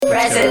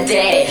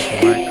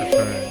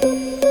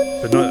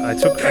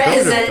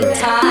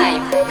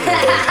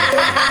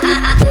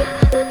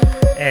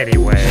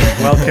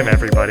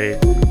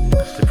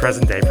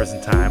present day,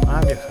 present time.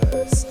 I'm your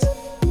host,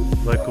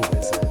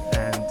 Localwizard,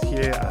 and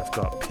here I've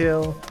got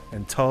Pill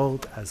and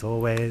Told, as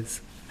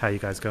always. How you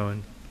guys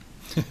going?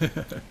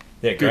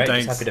 Yeah, great.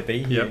 Just happy to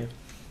be here. Yep.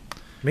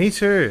 Me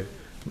too.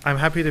 I'm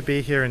happy to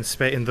be here in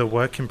the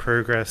work in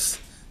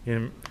progress.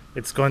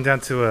 It's gone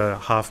down to a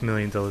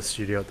 $500,000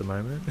 studio at the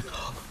moment.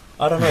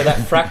 I don't know,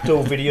 that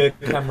fractal video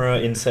camera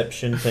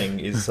inception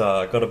thing is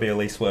got to be at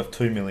least worth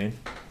 $2 million.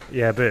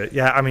 Yeah, but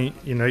I mean,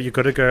 you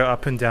got to go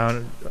up and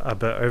down,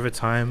 but over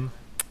time,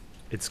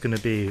 it's going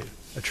to be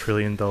 $1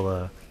 trillion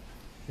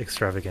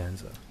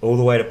extravaganza. All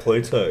the way to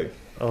Pluto.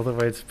 All the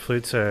way to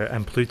Pluto,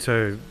 and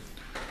Pluto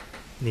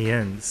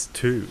Nians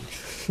too.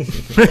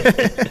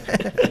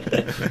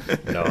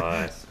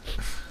 Nice.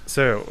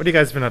 So, what have you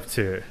guys been up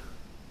to?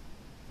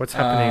 What's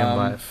happening in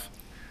life?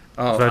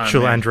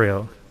 Virtual and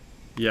real.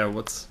 Yeah,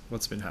 what's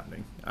been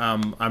happening?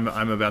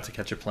 I'm about to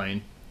catch a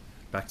plane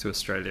back to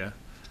Australia.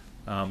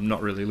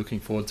 Not really looking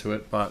forward to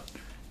it, but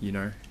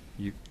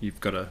you've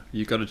got to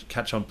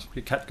catch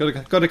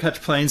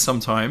planes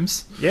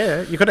sometimes.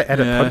 Yeah, you got to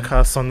edit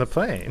podcasts on the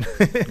plane.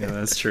 Yeah,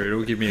 that's true.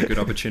 It'll give me a good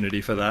opportunity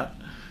for that.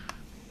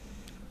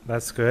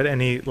 That's good.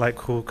 Any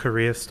cool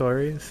career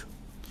stories?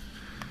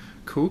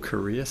 Cool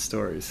career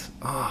stories.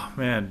 Oh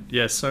man,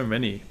 yeah, so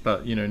many.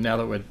 But now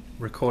that we're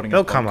recording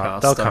They'll a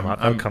podcast, come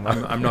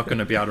up. I'm not going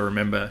to be able to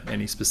remember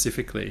any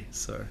specifically.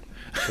 So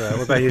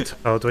what about you,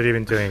 Told? What have you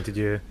been doing? Did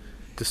you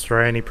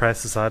destroy any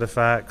precious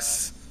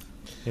artifacts?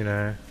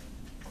 I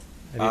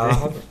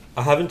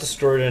haven't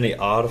destroyed any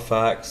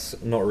artifacts,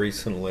 not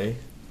recently,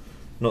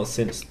 not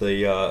since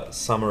the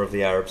summer of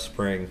the Arab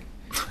Spring.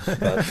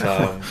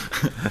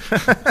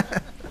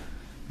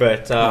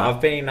 But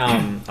I've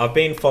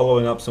been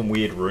following up some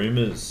weird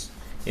rumors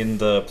in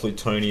the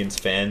Plutonians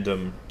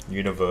fandom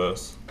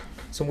universe.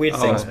 Some weird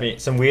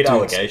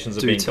allegations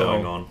have been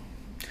going on.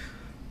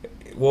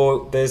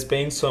 Well, there's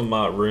been some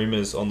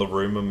rumors on the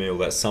rumor mill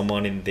that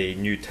someone in the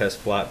new test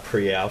flight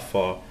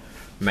pre-alpha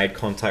made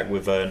contact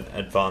with an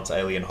advanced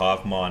alien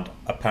hive mind.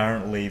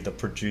 Apparently, the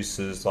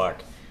producers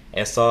like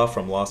SR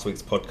from last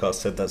week's podcast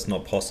said that's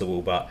not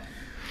possible, but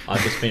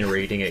I've just been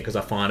reading it because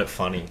I find it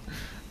funny.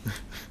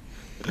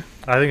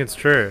 I think it's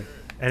true.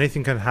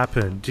 Anything can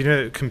happen. Do you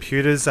know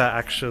computers are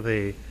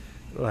actually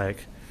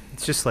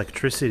it's just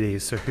electricity,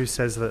 so who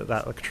says that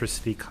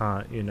electricity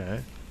can't,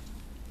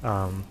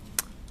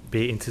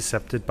 be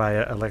intercepted by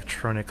an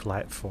electronic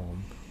light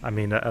form? I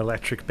mean, an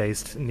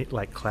electric-based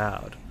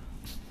cloud.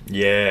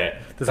 Yeah.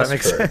 Does that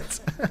make sense?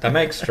 That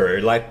makes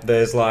true.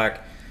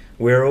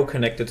 We're all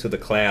connected to the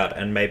cloud,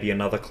 and maybe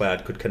another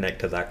cloud could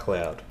connect to that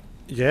cloud.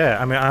 Yeah,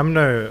 I mean, I'm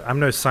no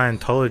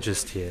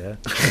Scientologist here,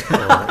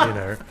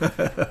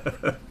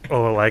 or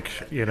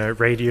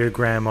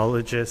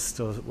radiogramologist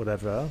or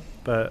whatever,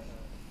 but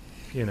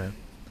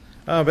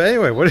But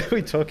anyway, what are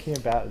we talking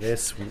about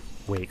this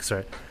week?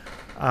 So,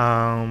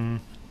 I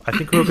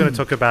think we were going to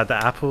talk about the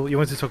Apple. You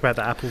wanted to talk about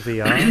the Apple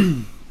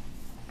VR?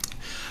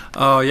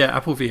 Oh yeah,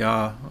 Apple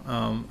VR.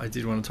 I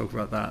did want to talk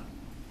about that.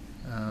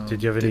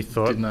 Did you have any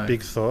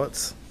big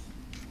thoughts?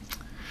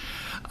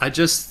 I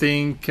just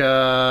think.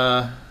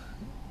 Oh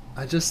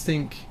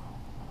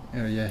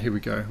yeah, here we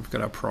go. We've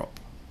got our prop.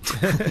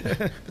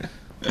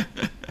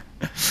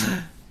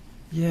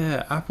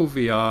 Yeah, Apple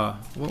VR.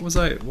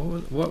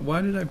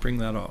 Why did I bring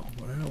that up?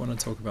 Why did I want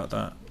to talk about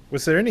that?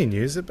 Was there any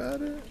news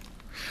about it?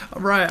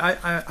 Right.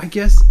 I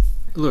guess.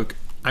 Look,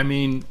 I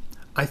mean,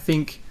 I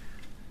think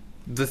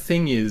the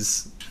thing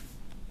is,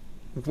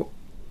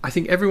 I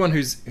think everyone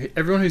who's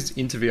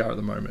into VR at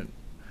the moment,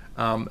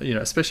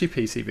 especially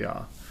PC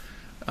VR,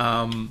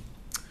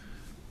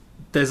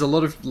 there's a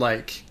lot of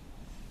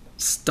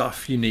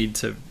stuff you need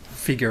to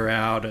figure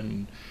out,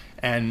 and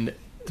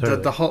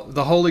totally.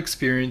 the whole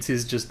experience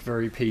is just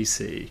very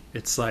PC.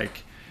 It's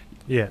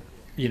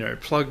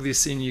plug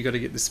this in, you got to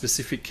get the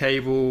specific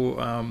cable,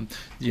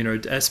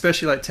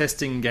 especially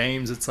testing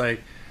games. It's that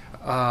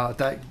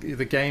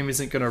the game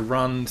isn't going to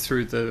run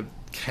through the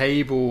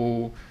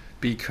cable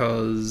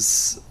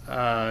because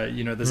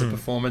there's a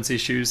performance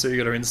issue, so you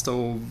got to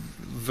install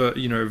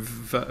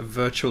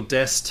virtual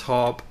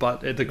desktop,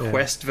 but the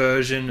Quest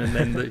version, and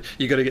then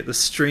you got to get the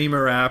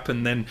streamer app,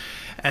 and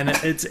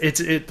it's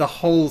the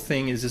whole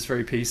thing is just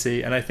very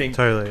PC. And I think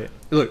totally,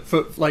 look,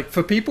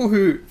 for people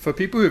who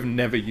have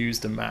never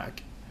used a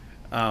Mac,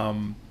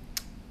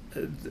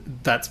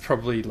 that's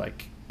probably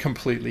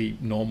completely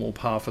normal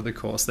par for the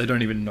course. They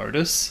don't even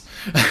notice.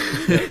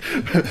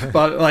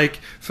 But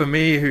for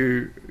me,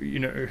 who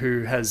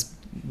has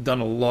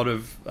done a lot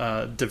of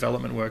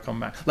development work on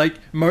Mac,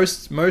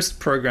 most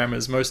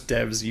programmers, most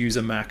devs use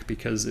a Mac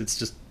because it's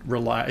just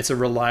it's a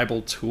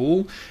reliable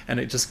tool, and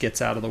it just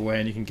gets out of the way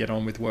and you can get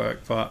on with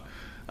work. But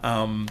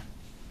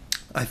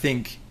I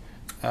think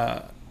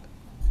as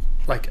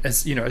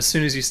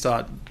soon as you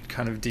start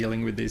kind of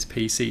dealing with these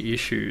PC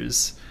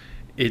issues,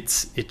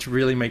 it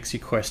really makes you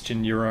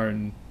question your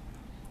own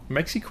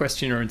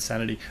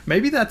sanity.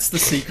 Maybe that's the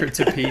secret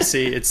to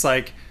PC. It's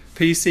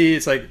PC.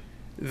 It's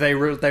they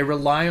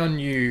rely on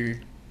you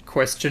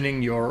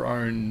questioning your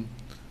own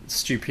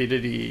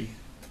stupidity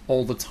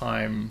all the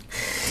time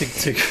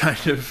to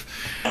kind of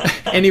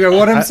anyway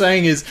what I'm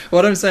saying is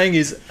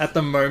at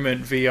the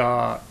moment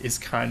VR is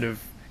kind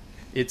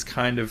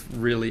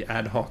of really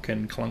ad hoc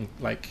and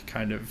like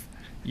kind of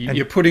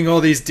you're putting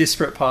all these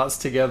disparate parts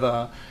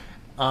together,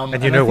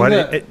 and you know what,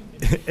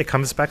 it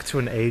comes back to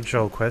an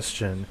age-old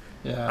question.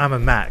 I'm a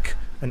Mac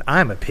and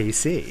I'm a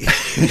PC.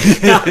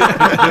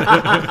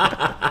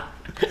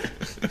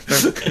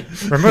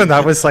 Remember when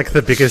that was like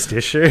the biggest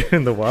issue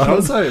in the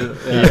world?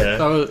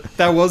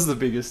 That was the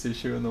biggest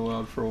issue in the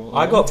world for a while.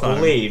 I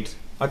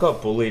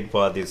got bullied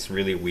by this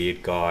really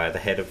weird guy, the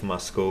head of my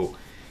school,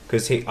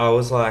 because I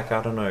was like,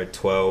 I don't know,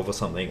 12 or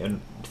something,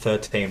 and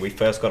 13. We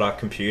first got our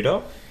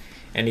computer,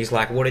 and he's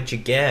like, "What did you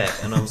get?"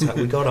 And I was like,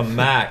 "We got a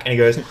Mac." And he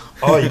goes,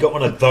 "Oh, you got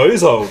one of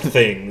those old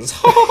things."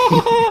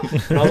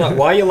 And I was like,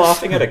 "Why are you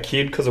laughing at a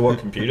kid because of what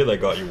computer they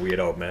got, you weird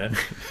old man?"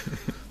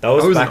 That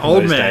was back an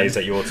old in those man. days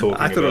that you were talking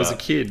about. I thought it was a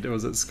kid. It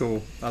was at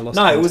school. I lost.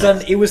 No, it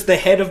was the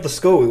head of the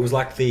school. It was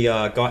like the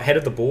guy, head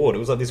of the board. It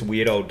was like this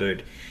weird old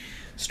dude,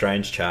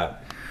 strange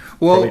chap.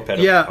 Well, I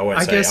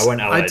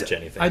won't allege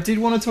anything. I did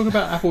want to talk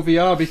about Apple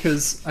VR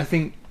because I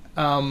think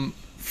from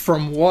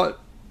what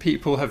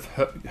people have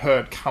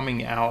heard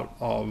coming out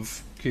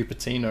of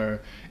Cupertino,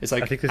 it's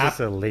like I think this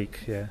is a leak.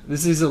 Yeah,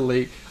 this is a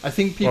leak. I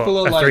think people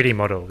are like a 3D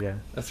model. Yeah,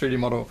 a 3D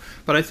model.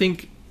 But I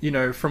think, you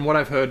know, from what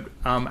I've heard,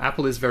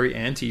 Apple is very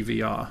anti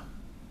VR.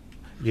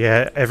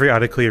 Yeah, every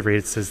article you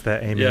read says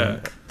they're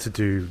aiming to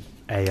do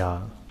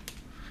AR.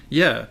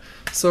 Yeah,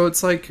 so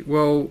it's like,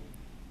 well,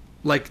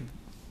 like,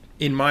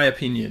 in my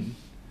opinion,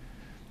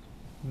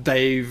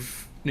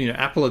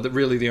 Apple are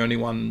really the only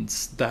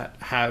ones that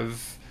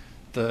have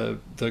the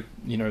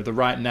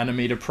right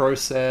nanometer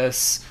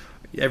process.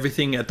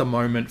 Everything at the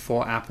moment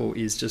for Apple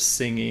is just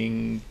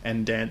singing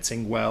and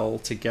dancing well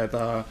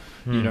together.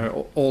 You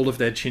know, all of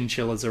their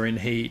chinchillas are in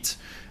heat.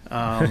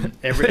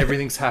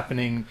 Everything's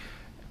happening.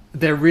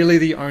 They're really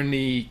the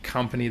only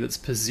company that's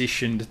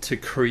positioned to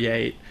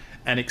create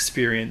an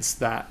experience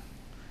that,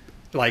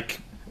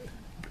 like,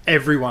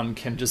 everyone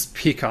can just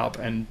pick up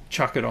and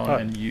chuck it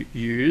on and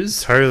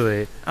use.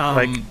 Totally.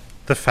 Like,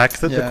 the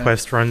fact that the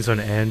Quest runs on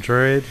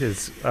Android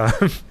is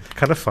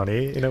kind of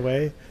funny in a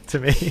way to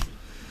me.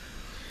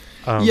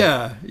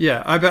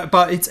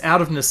 But it's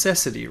out of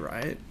necessity,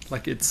 right?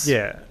 Like, it's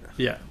it's.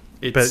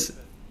 But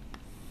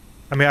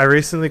I mean, I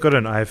recently got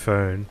an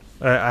iPhone.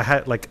 I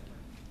had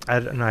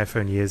an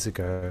iPhone years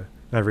ago,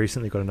 and I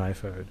recently got an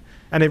iPhone,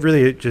 and it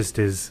really just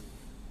is.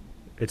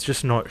 It's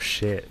just not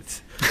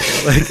shit.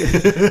 Like,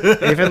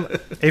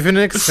 even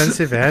an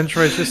expensive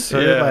Android, just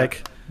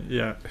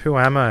who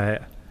am I?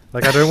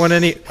 Like, I don't want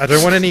any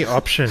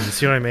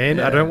options. You know what I mean?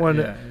 I don't want.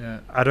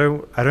 I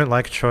don't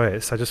like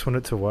choice. I just want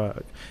it to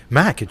work.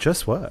 Mac, it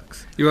just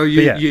works.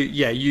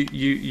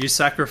 You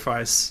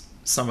sacrifice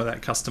some of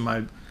that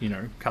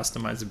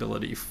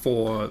customizability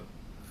for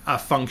a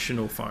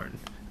functional phone.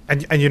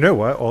 And you know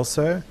what?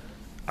 Also,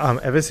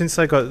 ever since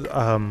I got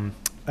an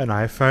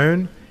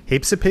iPhone,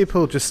 heaps of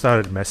people just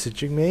started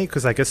messaging me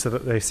because I guess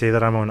that they see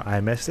that I'm on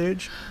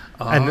iMessage,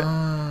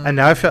 and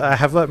now I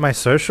have like my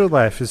social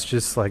life is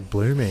just like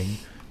blooming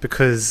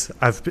because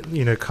I've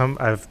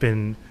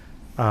been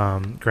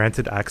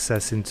granted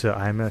access into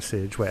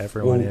iMessage where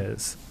everyone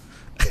is.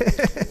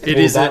 It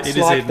is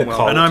even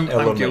well, and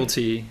I'm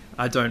guilty.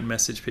 I don't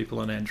message people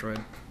on Android.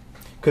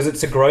 Because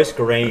it's a gross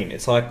green.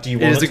 It's like, do you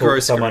want to talk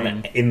to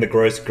someone in the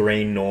gross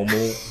green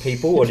normal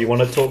people, or do you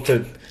want to talk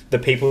to the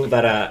people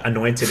that are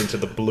anointed into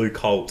the blue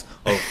cult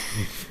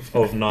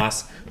of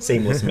nice,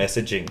 seamless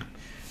messaging?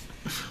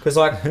 Because,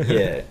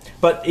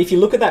 but if you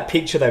look at that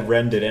picture they've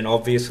rendered, and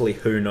obviously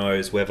who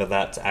knows whether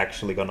that's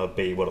actually going to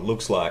be what it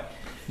looks like.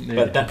 Yeah.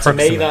 But that, to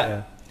me,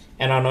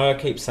 and I know I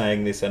keep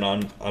saying this, and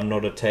I'm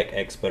not a tech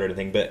expert or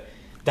anything, but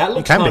that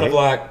looks kind of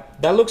like...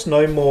 That looks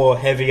no more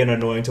heavy and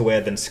annoying to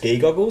wear than ski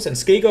goggles, and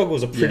ski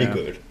goggles are pretty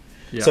good.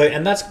 Yeah. So,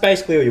 and that's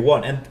basically what you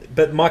want.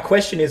 But my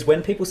question is,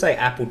 when people say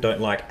Apple don't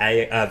like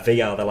VR,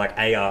 they like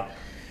AR,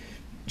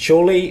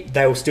 surely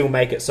they'll still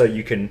make it so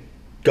you can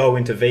go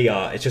into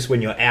VR. It's just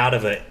when you're out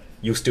of it,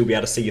 you'll still be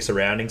able to see your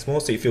surroundings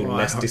more, so you feel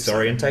less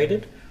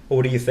disorientated. Or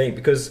what do you think?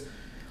 Because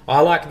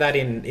I like that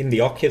in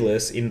the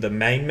Oculus, in the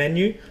main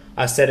menu,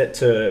 I set it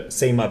to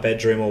see my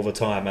bedroom all the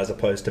time as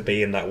opposed to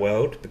be in that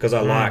world, because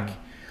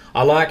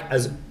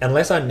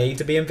unless I need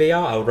to be in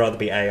VR, I would rather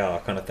be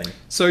AR kind of thing.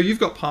 So you've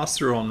got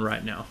pass-through on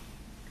right now?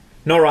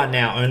 Not right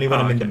now, only when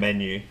I'm in the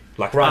menu.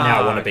 Like right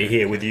now I want to be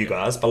here with you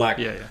guys, but like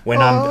when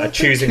I'm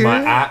choosing my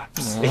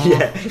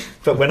apps,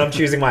 but when I'm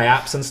choosing my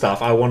apps and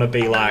stuff, I want to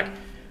be like,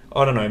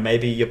 I don't know,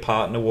 maybe your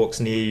partner walks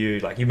near you,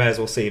 like you may as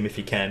well see him if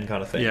you can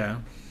kind of thing. Yeah.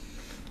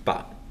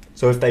 But,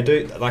 so if they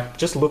do, like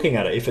just looking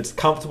at it, if it's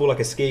comfortable like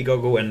a ski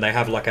goggle and they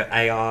have like an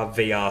AR,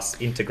 VR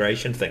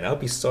integration thing, that would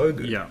be so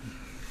good. Yeah.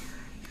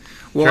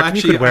 Well,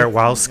 actually, you could wear it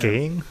while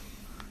skiing.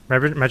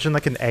 Imagine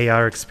like an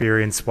AR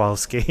experience while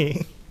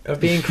skiing. It would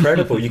be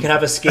incredible. You can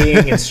have a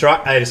skiing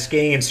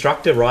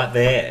instructor right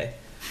there,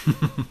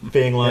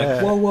 being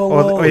like, "Whoa,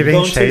 or you're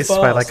being chased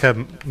by like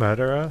a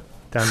murderer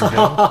down the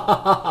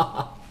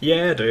hill."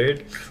 Yeah,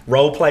 dude.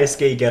 Roleplay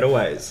ski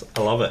getaways.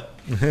 I love it.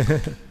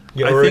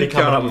 You're already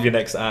coming up with your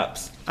next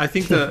apps. I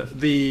think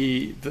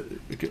the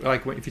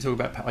like if you talk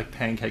about like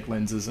pancake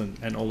lenses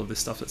and all of this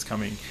stuff that's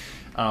coming,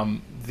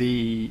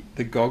 the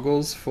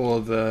goggles for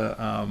the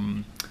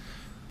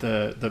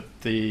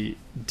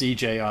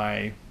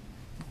DJI,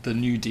 the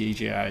new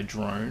DJI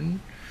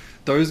drone,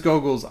 those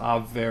goggles are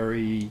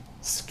very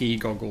ski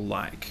goggle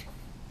like.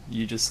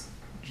 You just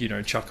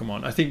chuck them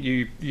on. I think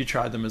you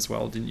tried them as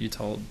well, didn't you?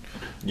 Told.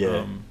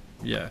 Yeah.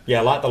 Yeah.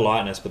 I like the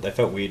lightness, but they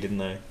felt weird, didn't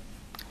they?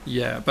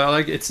 Yeah, but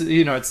like it's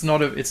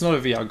not a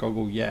VR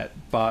goggle yet,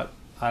 but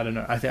I don't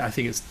know. I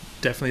think it's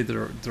definitely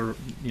the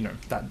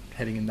that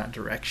heading in that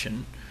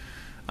direction.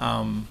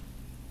 But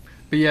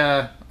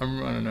yeah, I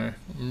don't know.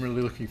 I'm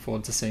really looking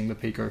forward to seeing the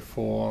Pico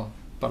 4,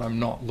 but I'm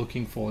not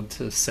looking forward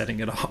to setting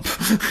it up.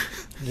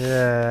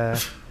 Yeah,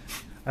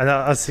 and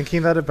I was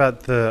thinking that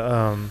about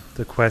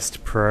the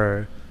Quest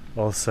Pro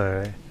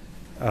also.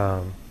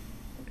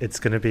 It's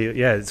gonna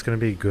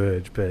be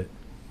good, but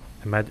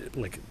imagine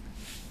like.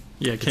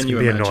 Yeah, can you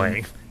imagine?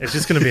 Annoying. It's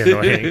just going to be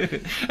annoying.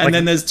 And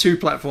then there's 2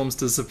 platforms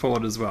to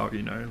support as well,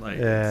 like...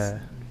 Yeah.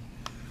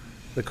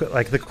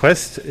 The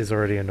Quest is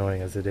already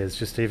annoying as it is,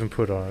 just to even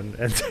put on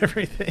and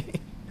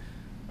everything.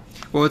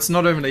 Well, it's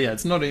not only... Yeah,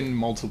 it's not in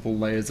multiple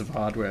layers of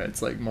hardware.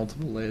 It's like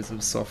multiple layers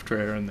of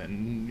software and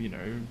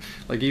then,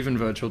 like even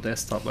virtual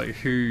desktop. Like,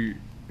 who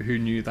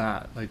knew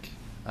that? Like,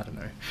 I don't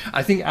know.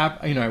 I think,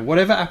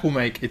 whatever Apple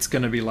make, it's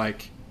going to be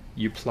like,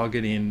 you plug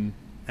it in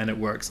and it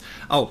works.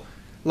 Oh,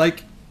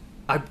 like...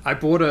 I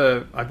bought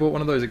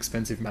one of those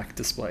expensive Mac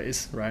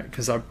displays, right?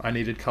 Because I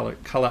needed color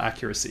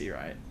accuracy,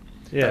 right?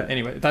 Yeah. But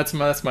anyway, that's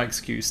my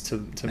excuse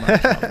to my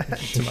account,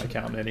 to my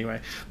account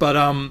anyway. But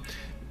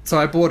so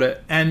I bought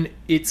it, and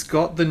it's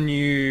got the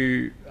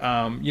new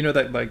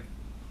that like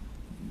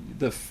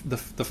the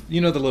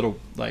the little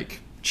like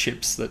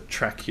chips that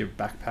track your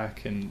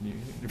backpack and you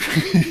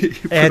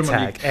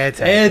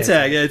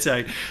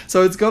AirTag.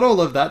 So it's got all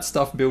of that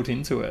stuff built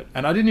into it,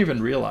 and I didn't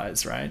even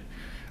realize, right?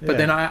 But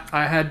then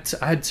I had 2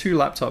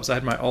 laptops. I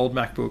had my old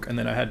MacBook, and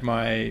then I had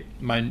my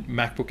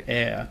MacBook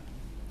Air.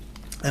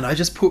 And I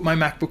just put my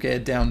MacBook Air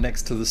down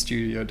next to the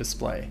studio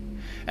display,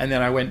 and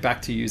then I went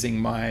back to using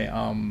my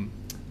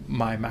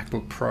my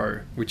MacBook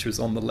Pro, which was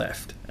on the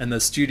left, and the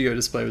studio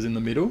display was in the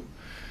middle.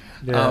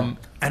 Yeah.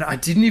 And I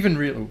didn't even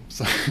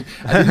realize.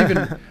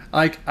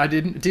 I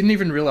didn't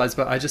even realize,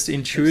 but I just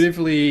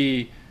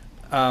intuitively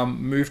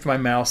moved my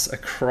mouse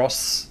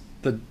across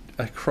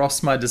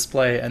my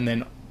display and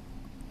then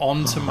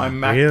onto my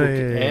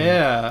MacBook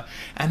Air,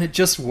 and it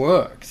just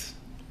worked.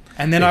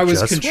 And then I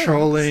was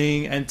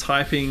controlling and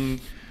typing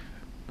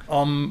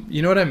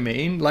you know what I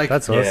mean? Like,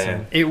 that's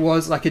awesome. It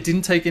was like, it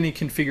didn't take any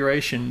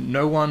configuration.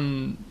 No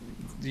one,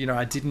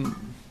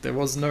 there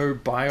was no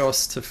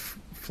BIOS to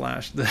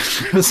flash.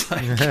 It was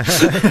like,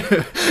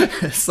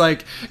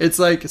 it's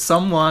like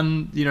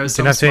someone,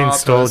 some have to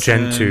install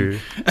person, Gen 2.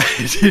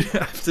 didn't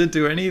have to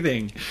do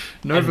anything.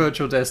 No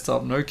virtual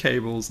desktop, no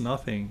cables,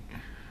 nothing.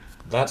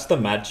 That's the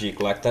magic.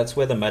 Like, that's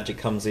where the magic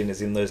comes in,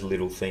 is in those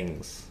little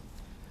things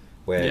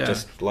where it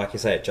just, like you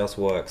say, it just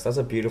works. That's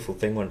a beautiful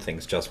thing when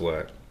things just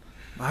work.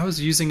 I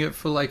was using it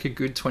for like a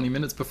good 20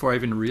 minutes before I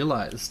even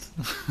realized.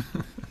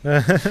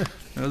 It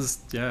was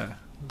magical.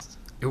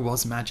 It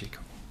was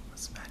magical.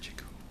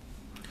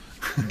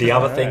 The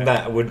other thing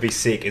that would be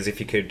sick is if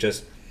you could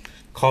just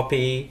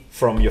copy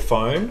from your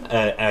phone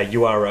a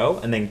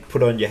URL and then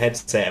put on your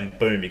headset, and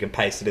boom, you can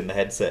paste it in the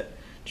headset.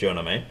 Do you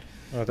know what I mean?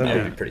 Oh, that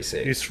would be pretty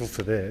sick. Useful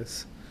for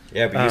this.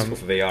 Yeah, it'd be useful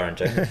for VR in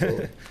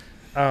general.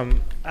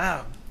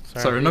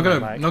 Sorry, I'm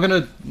not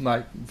gonna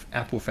like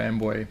Apple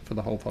fanboy for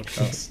the whole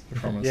podcast. I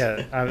promise.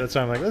 Yeah, that's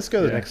why I'm like, let's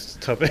go to the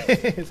next topic.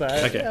 It's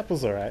like, okay,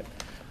 Apple's alright.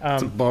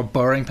 It's a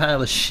boring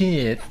pile of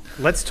shit.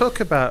 Let's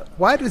talk about,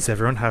 why does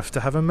everyone have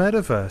to have a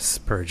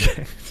metaverse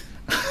project?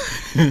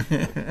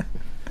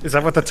 Is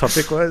that what the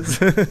topic was?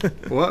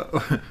 What?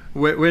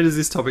 Where does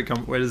this topic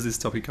come? Where does this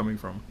topic coming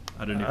from?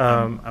 I don't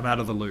know. I'm out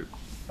of the loop.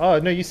 Oh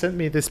no, you sent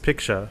me this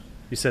picture.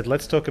 You said,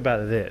 let's talk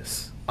about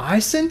this. I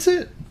sent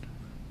it?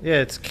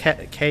 Yeah, it's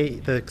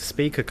the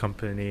speaker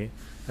company,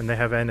 and they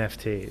have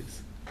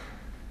NFTs.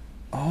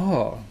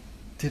 Oh,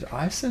 did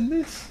I send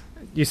this?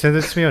 You sent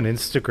it to me on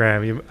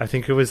Instagram. I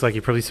think it was like,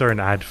 you probably saw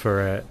an ad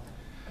for it,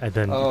 and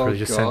then you probably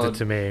just sent it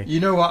to me. You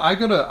know what? I've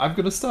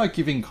gotta start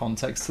giving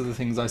context to the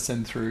things I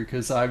send through,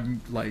 because I'm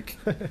like,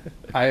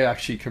 I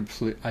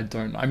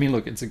mean,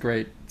 look, it's a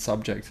great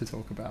subject to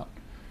talk about.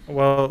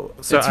 Well,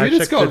 so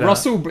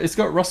it's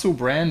got Russell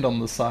Brand on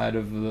the side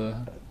of the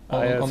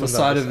on the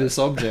side of this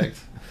object.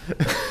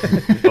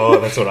 Oh,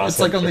 that's what I said. It's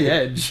like on the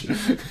edge.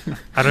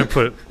 I don't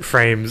put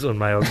frames on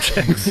my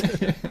objects.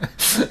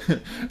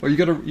 Well,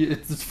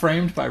 it's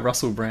framed by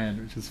Russell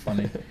Brand, which is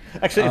funny.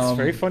 Actually, it's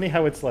very funny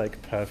how it's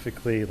like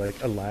perfectly like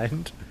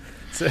aligned.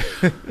 So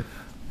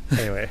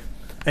anyway,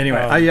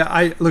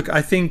 I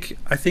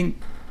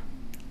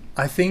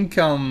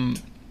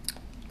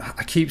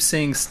keep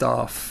seeing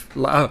stuff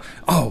like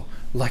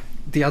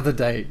the other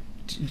day.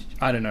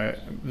 I don't know.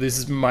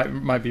 This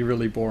might be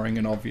really boring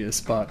and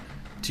obvious, but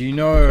Do you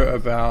know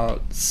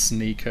about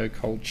sneaker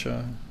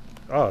culture?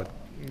 Oh,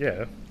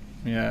 yeah,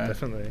 Yeah.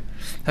 definitely.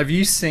 Have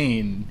you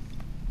seen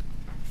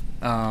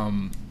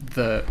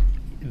the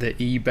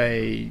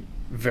eBay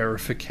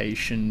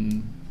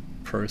verification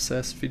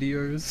process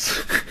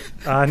videos?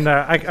 No,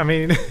 I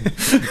mean,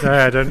 no,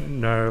 I don't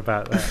know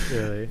about that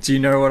really. Do you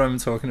know what I'm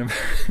talking about?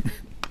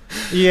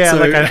 Yeah, So,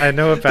 like I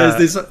know about.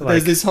 There's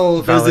this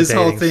whole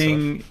validating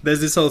thing. There's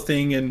this whole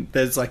thing, and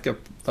there's like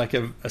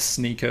a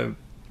sneaker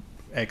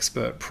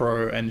expert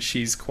pro, and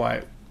she's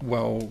quite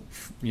well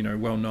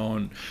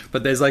known.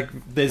 But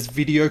there's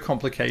video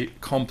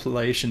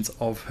compilations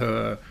of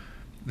her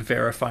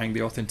verifying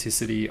the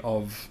authenticity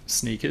of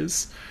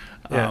sneakers,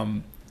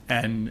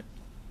 and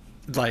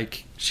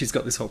like she's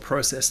got this whole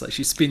process. Like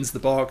she spins the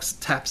box,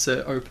 taps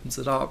it, opens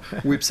it up,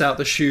 whips out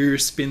the shoe,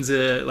 spins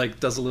it, like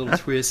does a little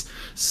twist,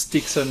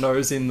 sticks her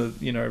nose in the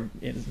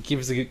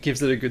gives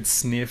it a good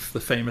sniff,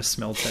 the famous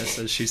smell test,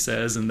 as she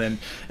says, and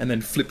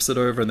then flips it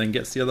over and then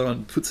gets the other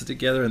one, puts it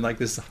together, and like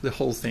the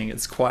whole thing.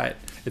 It's quite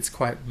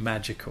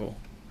magical.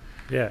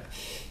 Yeah.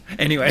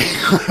 Anyway,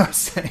 what I was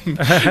saying,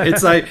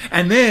 it's like,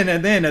 and then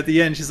at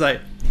the end, she's like,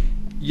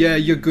 "Yeah,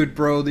 you're good,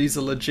 bro. These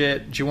are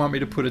legit. Do you want me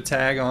to put a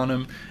tag on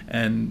them?"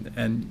 And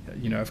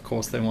of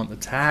course, they want the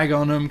tag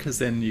on them because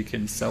then you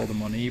can sell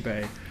them on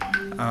eBay.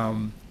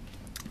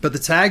 But the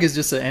tag is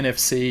just an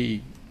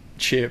NFC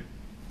chip,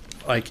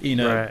 like in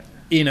a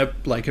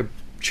like a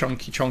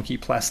chunky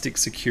plastic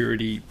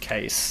security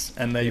case,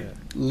 and they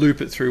loop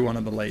it through one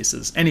of the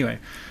lasers. Anyway,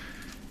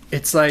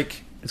 it's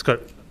like It's got.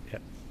 Yeah.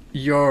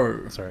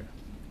 Yo, Sorry.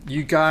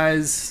 you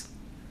guys,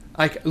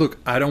 like, look,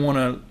 I don't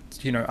want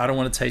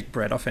to take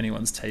bread off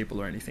anyone's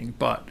table or anything,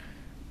 but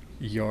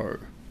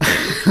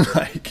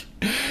like,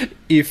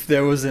 if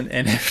there was an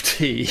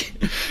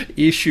NFT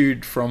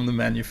issued from the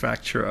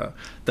manufacturer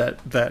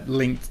that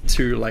linked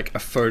to like a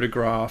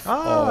photograph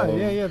of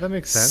that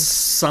makes sense.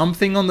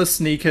 something on the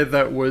sneaker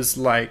that was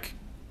like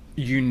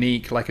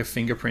unique, like a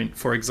fingerprint,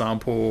 for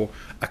example,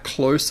 a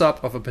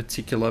close-up of a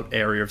particular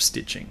area of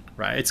stitching,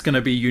 right? It's going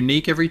to be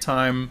unique every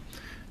time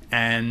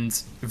and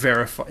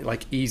verify,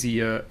 like easy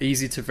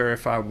to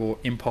verifiable,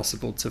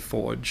 impossible to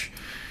forge.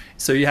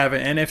 So you have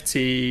an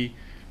NFT,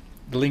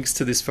 links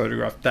to this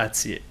photograph,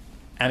 that's it.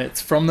 And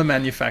it's from the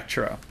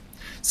manufacturer.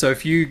 So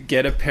if you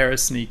get a pair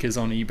of sneakers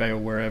on eBay or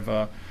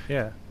wherever,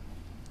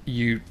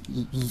 you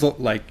look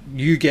like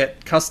you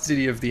get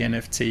custody of the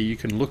NFT, you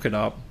can look it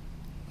up.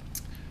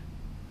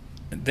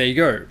 There you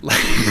go.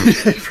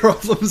 Like,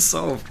 problem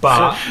solved.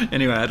 But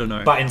anyway, I don't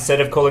know. But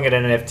instead of calling it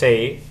an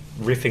NFT,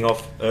 riffing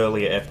off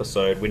earlier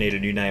episode, we need a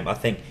new name. I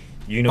think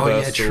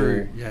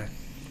Universal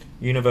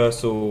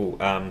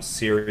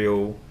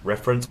Serial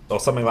Reference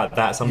or something like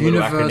that. Some little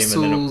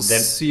acronym. And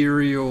then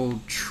Serial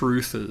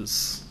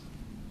Truthers.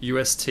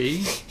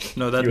 UST?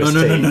 No, that UST.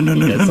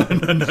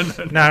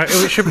 no. No,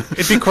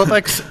 it'd be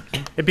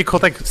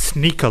called like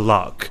sneaker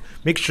lock.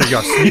 Make sure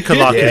your sneaker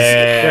lock is.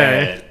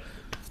 Yeah.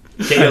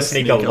 Get your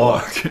sneaker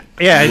locked.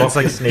 Yeah, Lock it's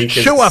like your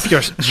sneakers.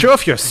 show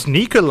off your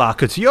sneaker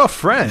locker to your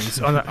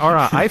friends on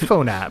our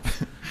iPhone app.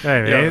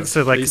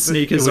 So like these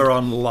sneakers are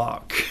on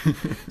lock.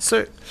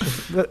 So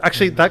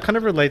actually, that kind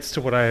of relates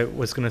to what I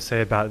was going to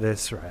say about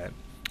this, right?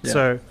 Yeah.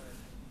 So,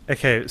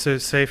 okay, so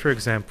say for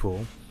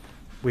example,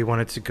 we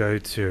wanted to go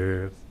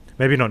to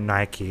maybe not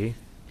Nike.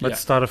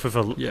 Let's start off with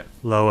a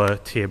lower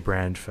tier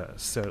brand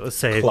first. So let's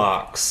say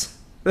Clarks.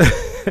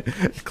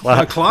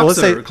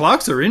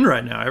 Clarks are in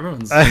right now.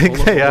 Everyone's all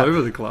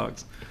over the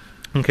Clarks.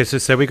 Okay, so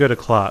say we go to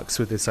Clarks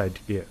with this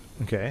idea,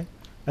 okay?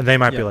 And they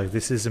might be like,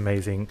 this is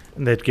amazing.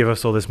 And they'd give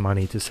us all this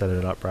money to set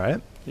it up,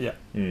 right? Yeah.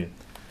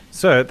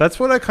 So that's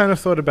what I kind of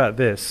thought about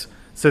this.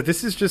 So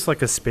this is just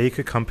like a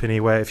speaker company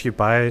where if you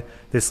buy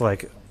this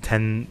like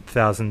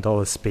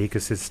 $10,000 speaker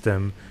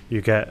system,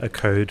 you get a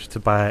code to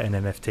buy an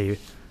NFT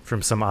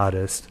from some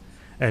artist.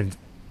 And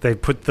they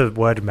put the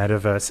word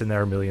metaverse in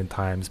there a million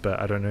times, but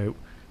I don't know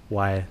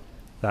why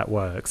that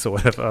works or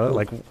whatever,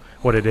 like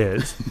what it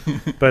is.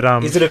 But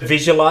is it a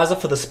visualizer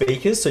for the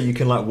speakers so you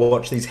can like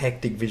watch these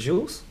hectic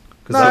visuals?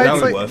 No,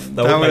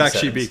 that would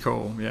actually be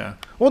cool. Yeah.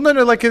 Well, no,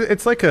 like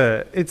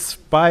it's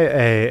by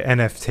a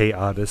NFT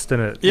artist,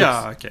 and it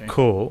looks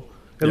cool.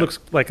 It looks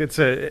like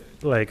they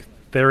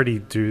already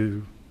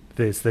do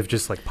this. They've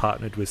just like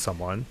partnered with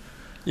someone.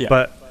 Yeah.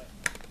 But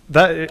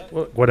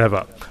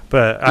whatever.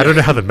 But I don't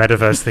know how the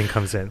metaverse thing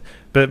comes in.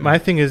 But my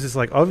thing is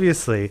like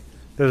obviously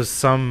there was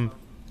some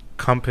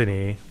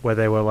company where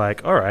they were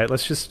like, all right,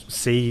 let's just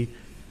see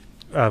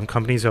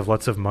companies who have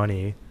lots of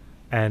money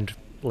and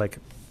like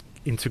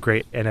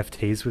integrate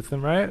NFTs with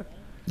them, right?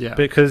 Yeah.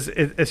 Because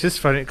it's just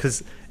funny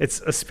because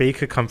it's a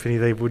speaker company.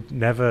 They would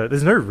never.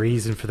 There's no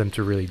reason for them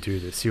to really do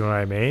this. You know what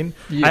I mean?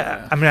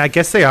 Yeah. I mean, I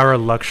guess they are a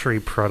luxury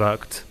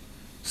product,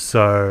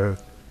 so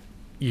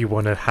you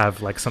want to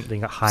have like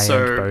something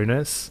high-end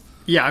bonus.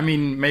 Yeah, I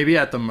mean, maybe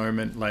at the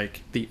moment,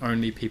 like the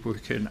only people who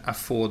can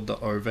afford the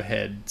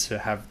overhead to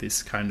have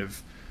this kind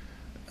of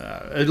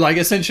like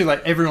essentially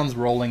like everyone's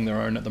rolling their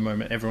own at the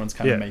moment. Everyone's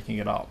kind of making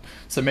it up.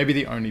 So maybe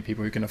the only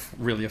people who can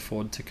really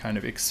afford to kind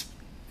of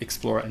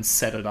explore it and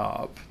set it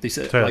up. These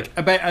are Totally.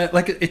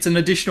 like it's an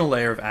additional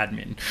layer of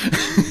admin.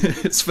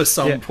 It's for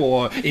some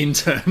poor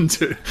intern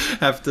to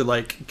have to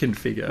like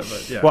configure.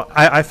 But yeah. Well,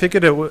 I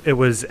figured it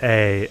was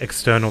a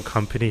external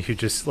company who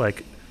just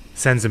like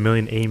sends a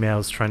million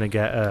emails trying to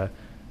get a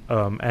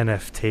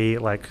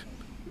NFT, like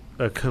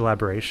a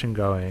collaboration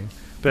going.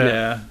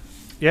 But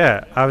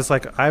yeah, I was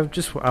like, I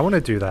want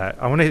to do that.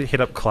 I want to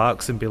hit up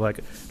Clark's and be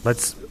like,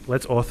 let's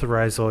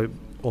authorize all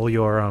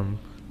your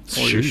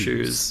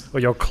shoes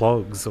or your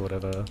clogs or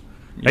whatever.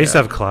 I used to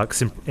have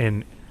Clark's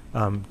in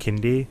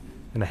kindy,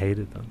 and I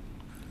hated them.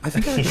 I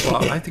think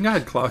I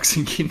had Clark's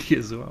in kindy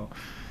as well.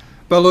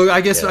 But look,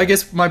 I guess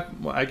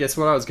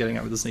what I was getting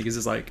at with the sneakers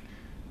is like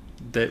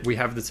that we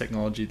have the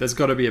technology. There's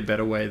got to be a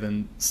better way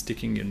than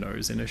sticking your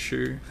nose in a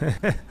shoe.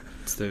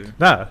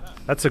 No,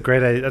 that's a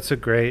great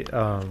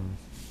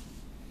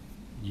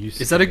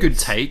use. Is that a good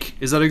take?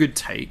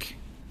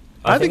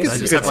 I think it's a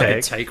good take. Like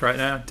a take right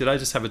now. Did I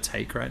just have a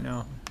take right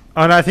now?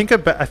 Oh no, I think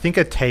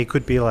a take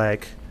would be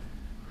like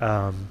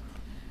I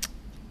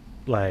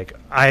want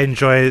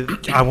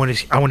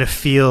to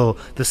feel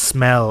the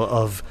smell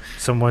of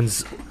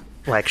someone's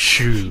like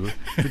shoe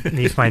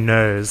beneath my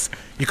nose.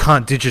 You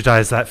can't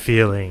digitize that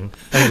feeling.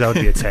 I think that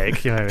would be a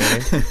take. You know what I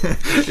mean?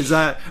 Is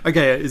that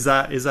okay? Is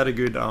that a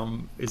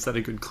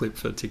good clip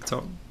for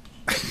TikTok?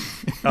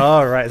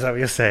 Oh right, is that what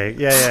you're saying?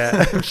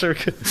 Yeah. I'm sure.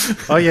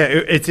 Oh yeah,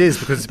 it is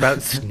because it's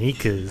about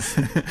sneakers.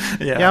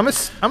 Yeah, I'm a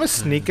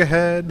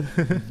sneakerhead.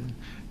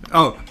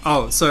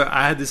 Oh, so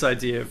I had this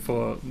idea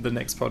for the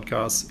next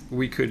podcast.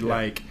 We could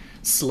like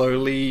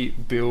slowly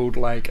build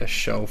like a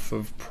shelf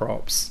of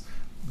props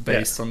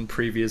based on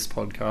previous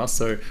podcasts.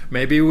 So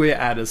maybe we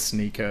add a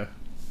sneaker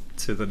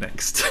to the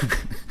next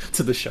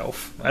to the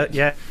shelf.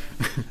 A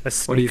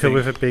sneaker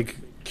with a big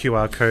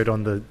QR code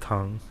on the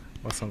tongue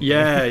or something.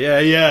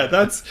 Yeah.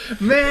 That's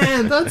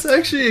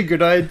actually a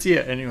good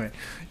idea. Anyway,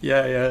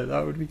 yeah,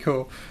 that would be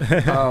cool.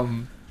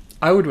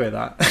 I would wear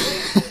that.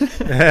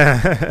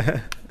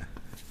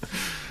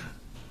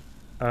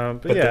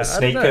 But the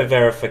sneaker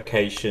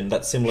verification,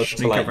 that's similar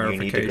to like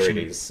uni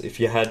degrees. If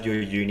you had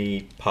your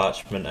uni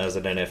parchment as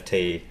an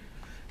NFT,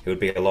 it would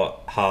be a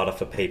lot harder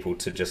for people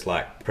to just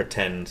like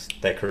pretend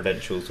their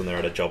credentials when they're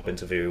at a job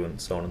interview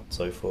and so on and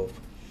so forth.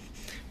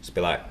 Just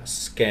be like,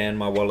 scan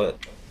my wallet.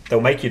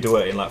 They'll make you do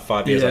it in like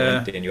 5 years on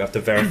LinkedIn. You have to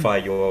verify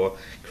your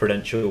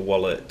credential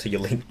wallet to your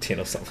LinkedIn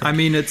or something. I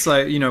mean, it's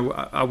like,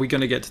 are we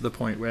going to get to the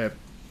point where,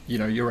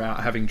 you're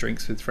out having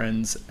drinks with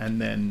friends and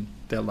then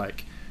they're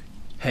like,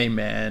 hey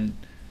man,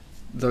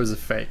 those are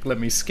fake. Let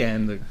me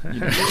scan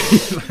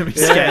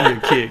scan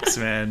your kicks,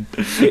 man.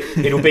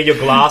 It'll be your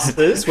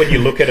glasses when you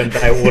look at them.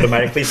 They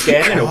automatically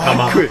scan and it'll come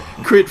up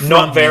crit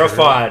not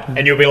verified,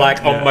 and you'll be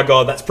like, "Oh my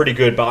god, that's pretty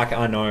good," but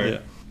I know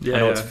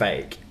it's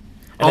fake.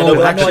 And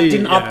then I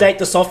didn't update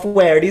the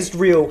software. It is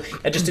real.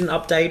 I just didn't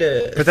update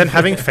it. But then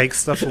having fake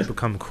stuff will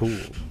become cool.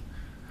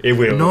 It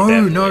will.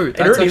 No.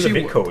 That's actually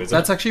a bit cool.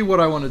 That's actually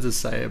what I wanted to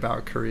say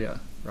about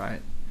Korea,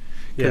 right?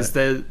 Because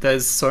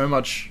there's so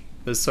much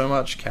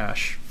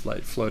cash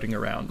like floating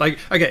around. Like,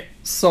 okay,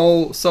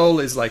 Seoul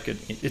is like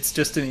it's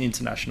just an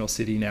international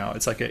city now.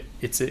 It's like it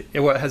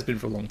has been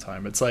for a long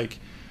time. It's like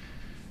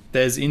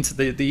there's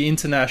the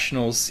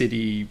international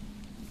city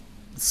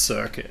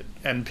circuit,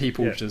 and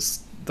people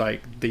just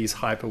like these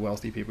hyper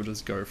wealthy people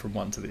just go from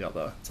one to the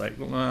other. It's like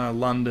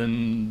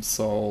London,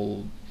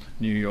 Seoul,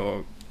 New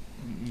York,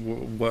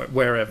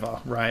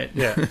 wherever, right?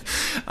 Yeah.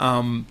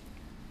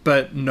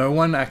 But no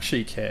one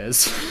actually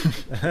cares.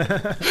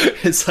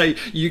 It's like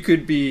you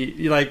could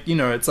be like,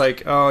 it's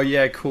like, oh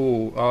yeah,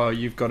 cool. Oh,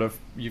 you've got a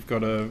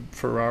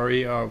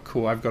Ferrari. Oh,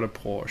 cool. I've got a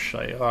Porsche.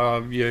 Like,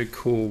 oh yeah,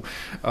 cool.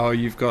 Oh,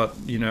 you've got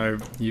your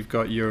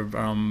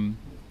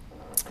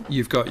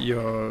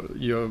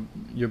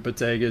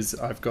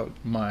Bottegas. I've got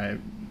my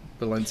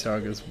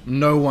Balenciagas.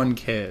 No one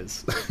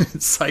cares.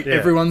 It's like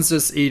everyone's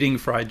just eating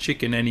fried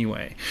chicken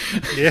anyway.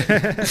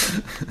 Yeah.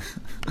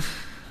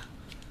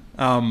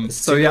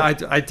 So yeah,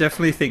 I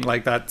definitely think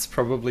like that's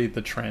probably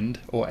the trend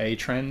or a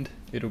trend.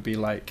 It'll be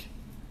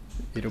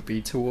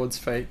towards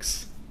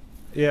fakes.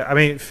 Yeah, I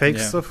mean, fake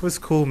stuff was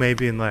cool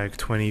maybe in like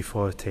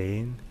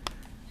 2014.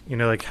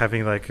 Like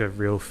having like a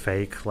real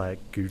fake like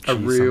Gucci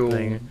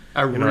something.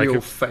 A real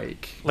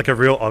fake. Like a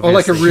real obvious. Or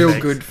like a real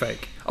fake. Good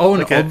fake. Oh,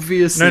 an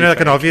obvious. No, like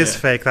an obvious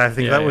fake. I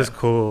think that was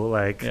cool.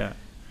 Like,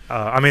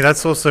 I mean,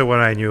 that's also what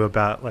I knew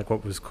about like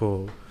what was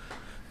cool.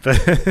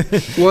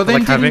 Well,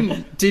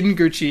 then didn't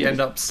Gucci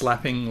end up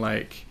slapping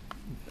like?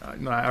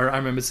 I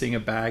remember seeing a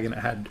bag and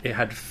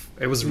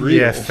it was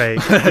real. Yeah, fake.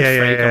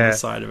 Fake on the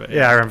side of it.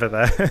 Yeah, I remember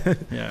that.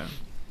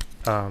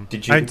 Yeah.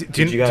 Did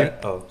you guys?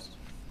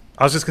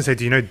 I was just gonna say,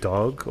 do you know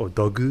Dog or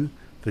Dogu,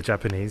 the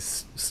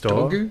Japanese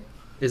store? Dogu?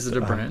 Is it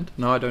a brand?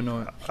 No, I don't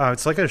know it.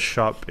 It's like a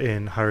shop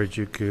in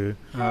Harajuku.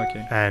 Oh,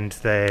 okay. And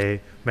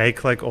they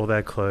make like all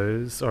their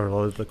clothes or a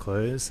lot of the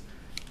clothes.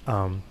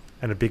 And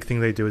a big thing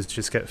they do is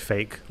just get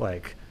fake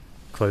like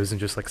clothes and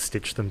just like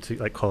stitch them to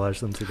like collage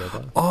them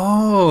together.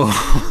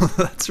 Oh,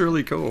 that's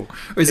really cool.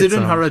 Is it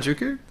in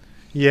Harajuku?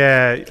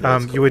 Yeah,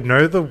 you would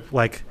know the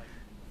like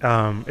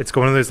it's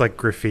one of those like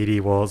graffiti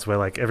walls where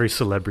like every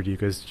celebrity who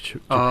goes to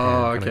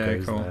Japan okay,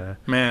 goes cool. there.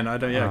 Man, I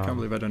can't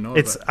believe I don't know.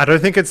 It's I don't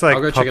think it's like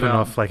I'll go check it popping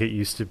out. off like it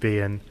used to be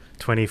in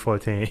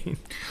 2014.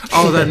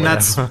 Oh, then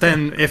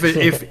then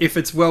if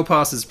it's well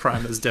past its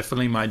prime, it's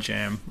definitely my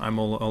jam. I'm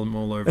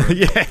all over it.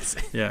 Yes.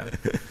 Yeah.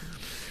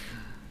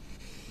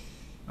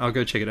 I'll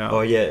go check it out.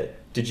 Oh yeah.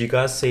 Did you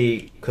guys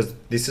see? Because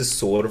this is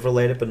sort of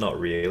related, but not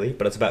really.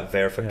 But it's about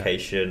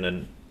verification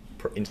and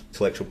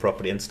intellectual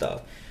property and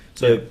stuff.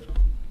 So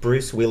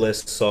Bruce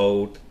Willis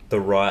sold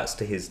the rights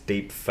to his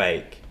deep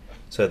fake,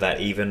 so that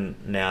even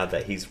now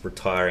that he's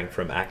retiring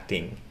from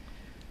acting,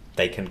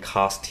 they can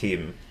cast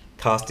his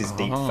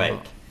deep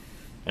fake,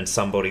 and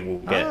somebody will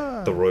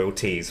get the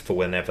royalties for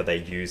whenever they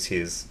use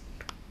his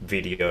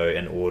video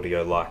and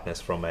audio likeness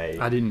from a.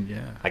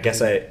 I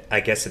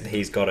guess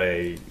he's got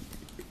a.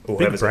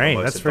 Big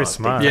brain. That's very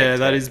smart. Yeah,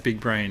 that is big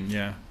brain.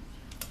 Yeah.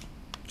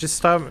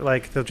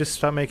 They'll just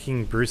start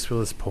making Bruce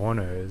Willis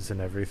pornos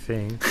and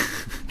everything.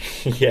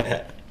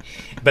 Yeah.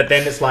 But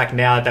then it's like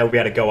now they'll be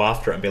able to go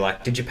after it and be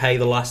like, did you pay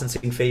the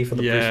licensing fee for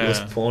the Bruce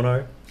Willis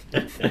porno?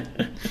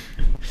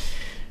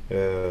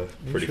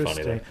 Pretty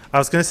funny though. I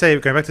was going to say,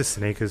 going back to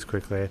sneakers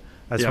quickly,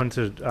 I just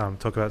wanted to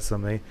talk about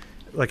something.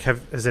 Like,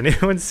 has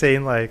anyone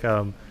seen like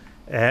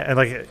and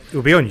like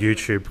it'll be on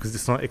YouTube because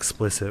it's not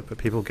explicit, but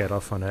people get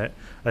off on it.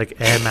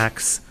 Like Air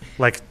Max,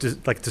 like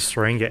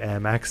destroying your Air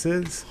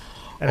Maxes,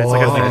 and it's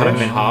like they cut them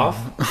in half.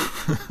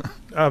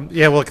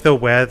 Yeah, well, like they'll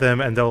wear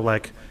them and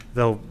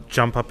they'll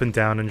jump up and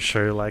down and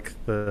show like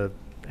the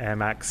Air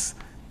Max,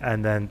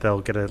 and then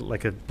they'll get a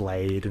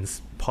blade and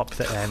pop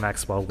the Air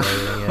Max while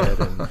wearing it,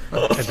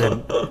 and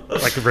then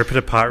like rip it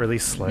apart really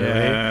slowly.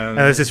 Yeah, and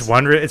there's this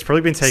one. It's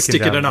probably been taken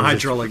stick down. Stick it in a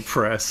hydraulic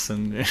press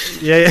and.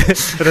 Yeah.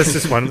 But there's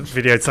this one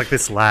video. It's like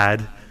this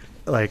lad,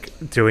 like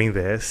doing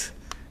this,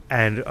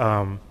 and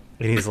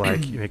he's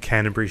like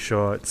Canterbury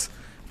shorts,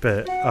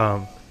 but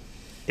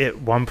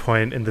at one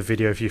point in the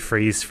video, if you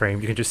freeze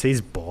frame, you can just see his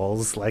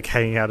balls like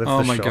hanging out of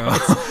the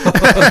shorts.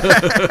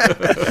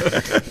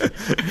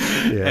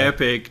 God.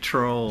 Epic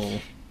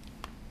troll.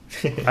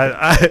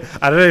 I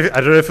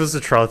don't know if it was a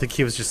troll. I think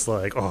he was just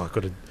like, oh,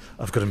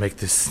 I've got to make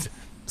this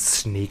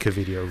sneaker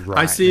video right.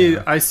 I see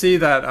now. I see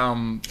that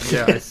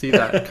I see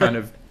that kind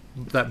of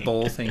that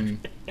ball thing,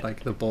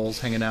 like the balls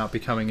hanging out,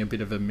 becoming a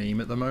bit of a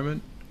meme at the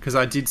moment. Because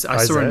I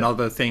saw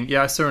another thing.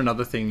 Yeah, I saw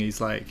another thing.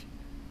 He's like,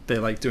 they're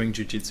like doing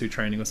jiu-jitsu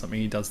training or something.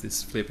 He does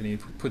this flip and he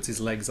puts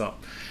his legs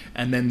up,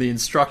 and then the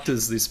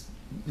instructor's this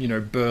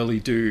burly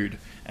dude,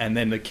 and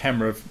then the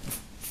camera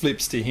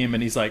flips to him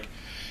and he's like,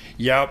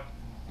 yep,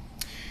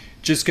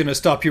 just gonna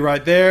stop you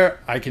right there,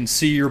 I can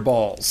see your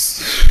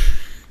balls.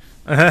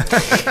 By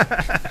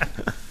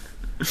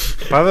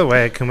the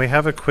way, can we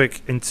have a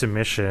quick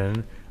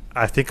intermission?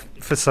 I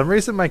think for some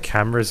reason my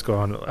camera's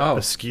gone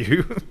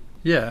askew.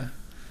 Yeah.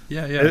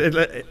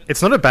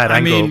 It's not a bad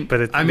angle, but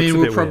it looks a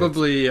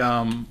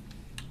bit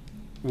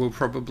we'll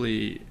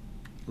probably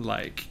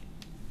like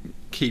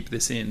keep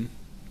this in.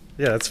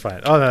 Yeah, that's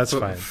fine. Oh, no, that's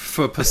fine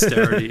for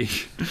posterity.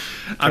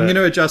 I'm going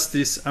to adjust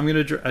this. I'm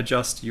going to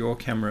adjust your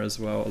camera as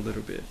well a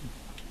little bit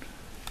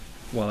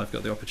while I've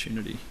got the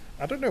opportunity.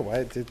 I don't know why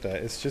it did that.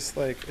 It's just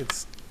like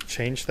it's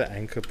changed the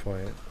anchor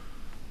point.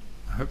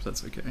 I hope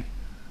that's okay.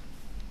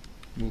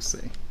 We'll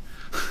see.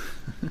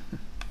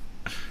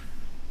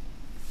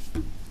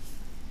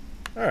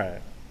 All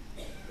right.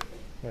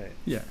 Wait.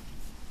 Yeah.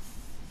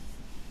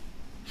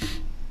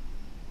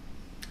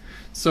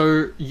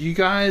 So you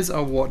guys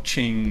are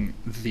watching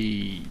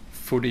the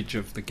footage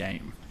of the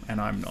game,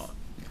 and I'm not.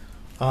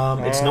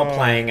 It's not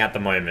playing at the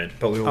moment,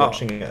 but we were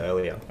watching it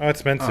earlier. Oh,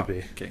 it's meant to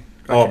be. Okay.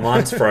 Oh,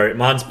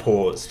 mine's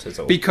paused. Is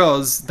all.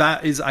 Because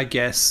that is, I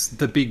guess,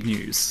 the big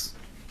news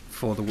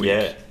for the week.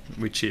 Yeah.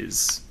 Which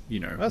is,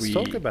 let's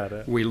talk about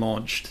it. We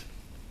launched,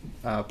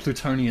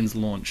 Plutonians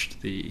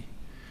launched the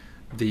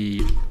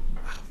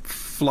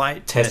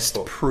flight test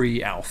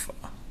pre-alpha.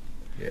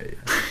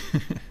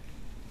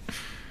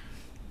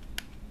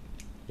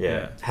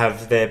 Yeah.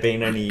 Have there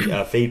been any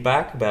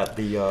feedback about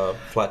the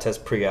flight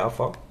test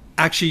pre-alpha?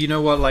 Actually, you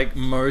know what? Like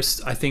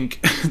I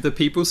think the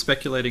people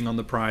speculating on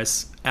the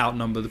price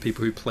outnumber the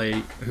people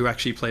who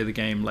actually play the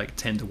game like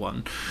 10 to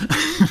 1.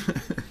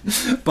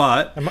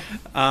 But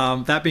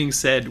that being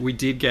said, we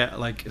did get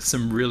like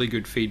some really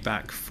good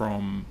feedback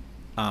from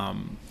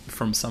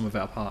some of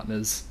our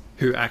partners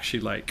who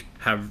actually like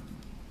have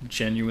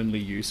genuinely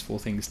useful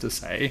things to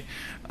say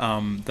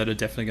that are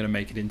definitely going to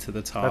make it into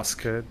the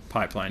task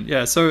pipeline.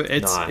 Yeah, so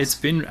it's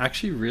been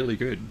actually really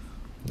good.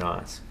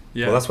 Nice.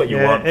 Yeah. Well, that's what you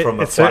want from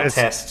a flight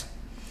test.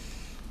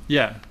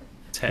 Yeah.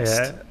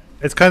 Test. Yeah.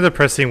 It's kind of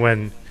depressing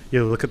when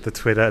you look at the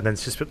Twitter and then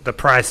it's just the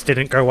price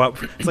didn't go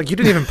up. It's like you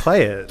didn't even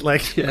play it.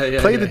 Like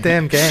play the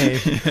damn game.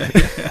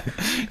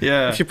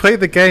 Yeah. If you play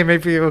the game,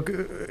 maybe you'll.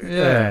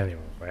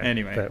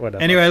 Anyway,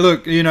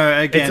 look,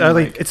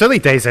 again, it's early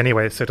days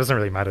anyway, so it doesn't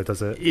really matter,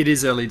 does it? It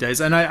is early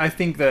days, and I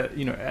think that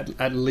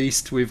at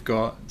least we've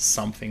got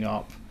something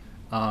up.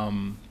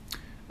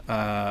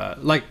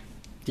 The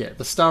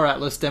Star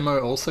Atlas demo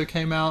also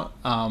came out,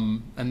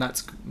 and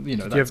that's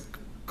that's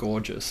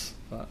gorgeous.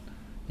 But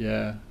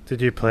yeah.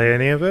 Did you play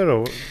any of it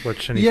or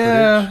watch any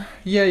footage?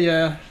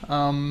 Yeah.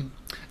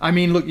 I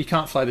mean, look, you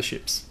can't fly the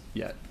ships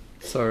yet,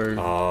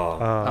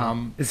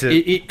 so is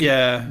it?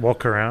 Yeah.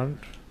 Walk around.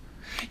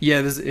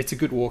 Yeah, it's a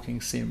good walking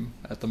sim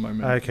at the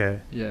moment. Okay.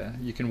 Yeah,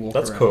 you can walk.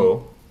 That's around.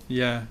 cool.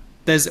 Yeah.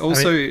 There's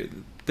also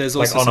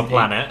like on a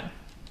planet.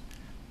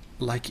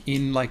 Like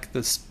in like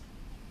the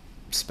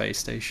space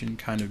station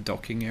kind of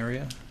docking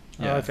area.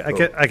 Yeah. Okay.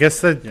 Cool. I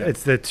guess that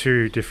they're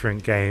two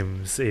different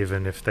games,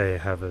 even if they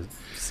have a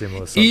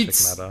similar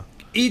subject matter.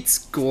 It's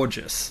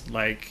gorgeous.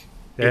 Like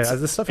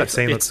the stuff I've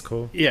seen looks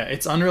cool. Yeah,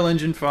 it's Unreal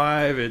Engine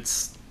 5.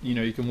 It's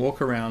you can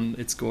walk around.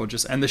 It's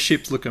gorgeous, and the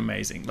ships look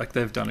amazing. Like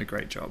they've done a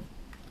great job.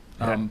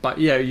 But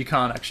yeah, you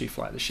can't actually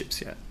fly the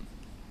ships yet.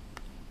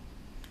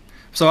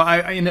 So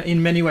I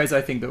in many ways,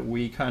 I think that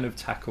we kind of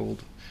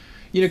tackled,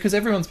 because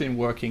everyone's been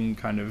working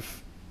kind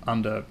of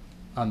under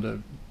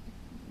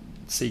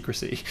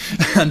secrecy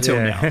until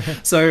now.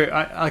 So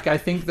I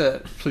think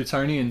that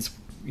Plutonians,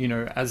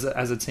 as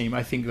a team,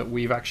 I think that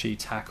we've actually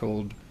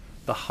tackled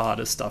the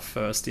harder stuff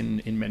first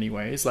in many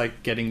ways,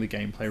 like getting the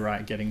gameplay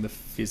right, getting the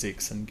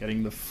physics, and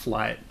getting the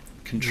flight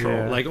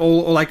control, like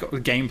all like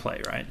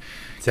gameplay, right?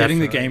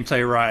 Definitely. Getting the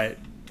gameplay right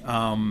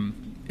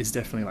is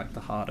definitely like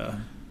the harder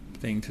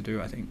thing to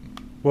do, I think.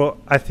 Well,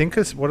 I think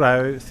is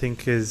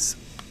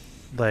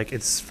like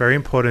it's very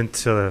important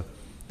to.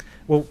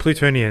 Well,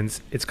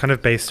 Plutonians, it's kind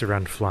of based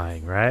around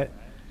flying, right?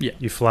 Yeah.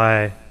 You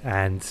fly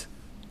and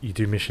you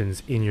do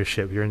missions in your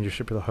ship. You're in your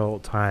ship the whole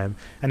time.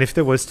 And if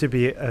there was to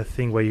be a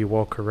thing where you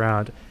walk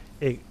around,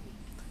 it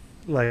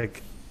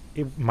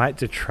might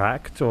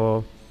detract,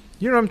 or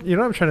you know what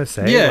I'm trying to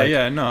say?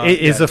 It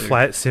is a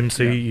flight sim,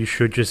 so you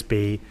should just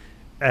be,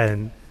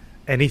 and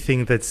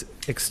anything that's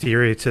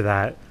exterior to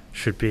that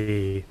should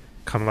be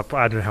come up.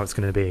 I don't know how it's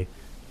going to be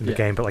in the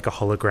game, but like a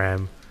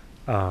hologram.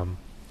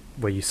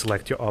 Where you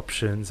select your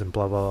options and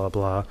blah blah blah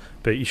blah,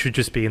 but you should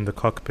just be in the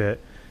cockpit.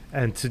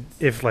 And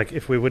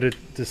if we were to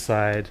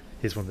decide,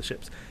 here's one of the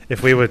ships.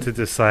 If we were to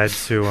decide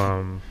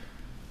to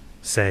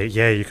say,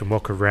 you can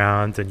walk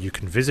around and you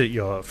can visit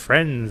your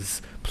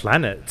friend's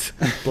planet,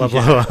 blah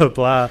blah blah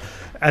blah,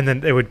 and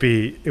then it would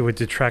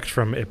detract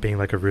from it being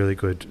like a really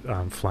good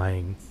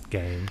flying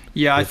game.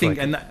 Yeah, I think,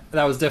 and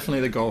that was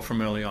definitely the goal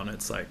from early on.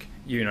 It's like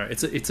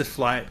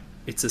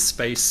it's a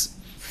space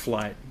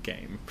flight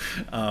game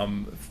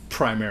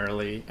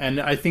primarily,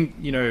 and I think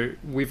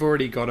we've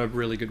already got a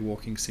really good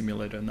walking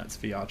simulator, and that's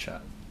VR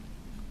chat.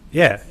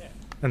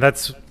 And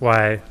that's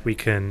why we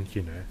can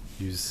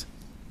use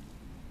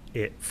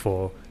it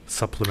for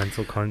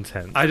supplemental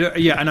content. I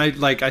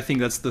think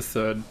that's the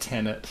third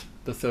tenet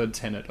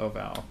of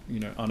our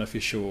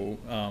unofficial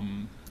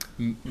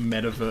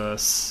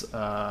metaverse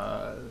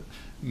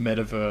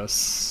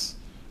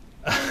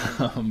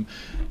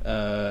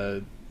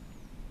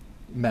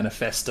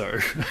manifesto,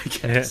 I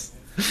guess.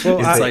 Well,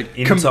 it's like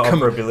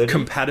interoperability,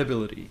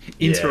 compatibility,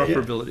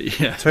 interoperability.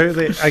 Yeah.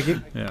 Totally.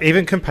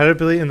 Even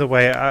compatibility in the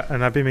way,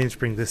 and I've been meaning to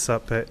bring this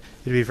up, but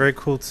it'd be very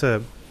cool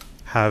to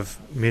have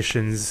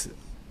missions,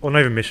 or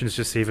not even missions,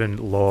 just even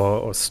lore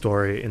or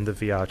story in the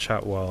VR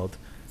chat world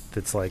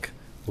that's like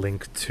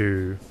linked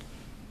to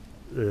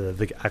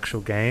the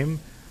actual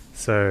game.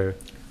 So,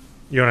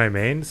 you know what I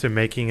mean? So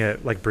making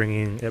it, like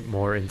bringing it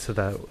more into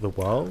the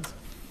world.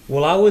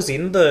 Well, I was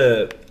in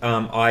the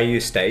IU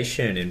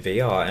station in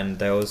VR, and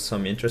there was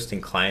some interesting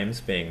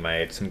claims being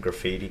made, some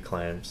graffiti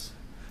claims.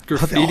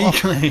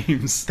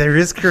 Claims? There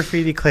is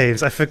graffiti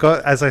claims. I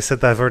forgot, as I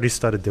said, that I've already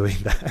started doing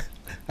that.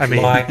 I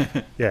mean,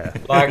 I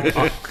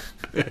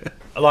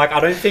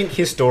don't think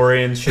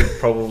historians should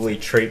probably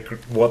treat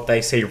what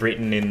they see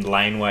written in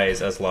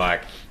laneways as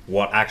like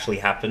what actually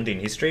happened in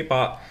history,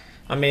 but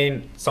I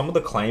mean, some of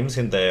the claims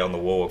in there on the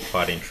wall are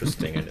quite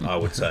interesting, and I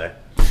would say.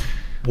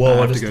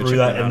 Whoa, I just threw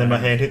that and then my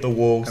hand hit the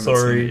wall.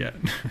 Sorry. I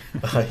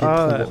hit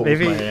the wall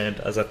with my hand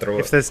as I threw it.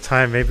 If there's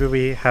time, maybe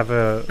we have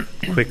a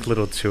quick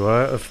little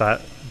tour of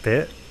that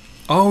bit.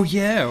 Oh,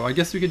 yeah. I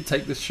guess we could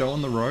take this show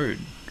on the road.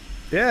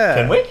 Yeah.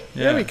 Can we?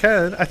 Yeah, we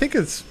can. I think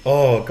it's...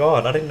 Oh,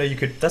 God. I didn't know you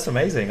could... That's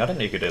amazing. I didn't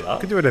know you could do that.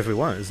 We can do whatever we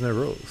want. There's no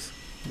rules.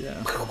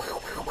 Yeah.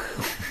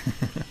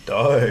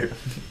 Dope.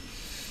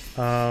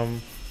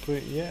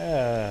 But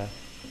yeah.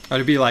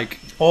 It'd be like...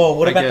 Oh,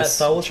 what about that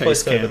Star Wars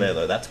post over there,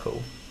 though? That's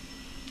cool.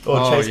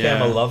 Chase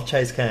Cam, I love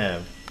Chase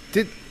Cam.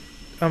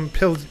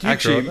 Pill, did you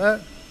draw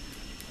that?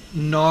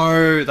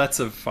 No, that's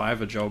a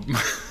Fiverr job.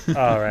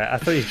 Right, I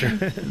thought you drew.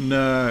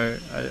 No,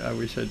 I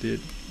wish I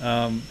did.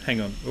 Hang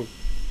on. Oh,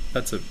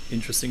 that's an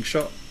interesting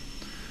shot.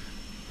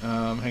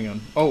 Hang on.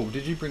 Oh,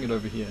 did you bring it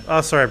over here?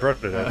 Oh, sorry, I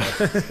brought it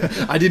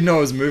over. I didn't know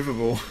it was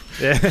movable.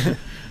 Yeah.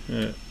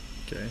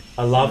 Okay.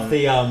 I love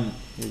the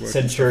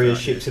Centuria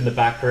ships in the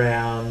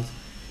background.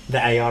 The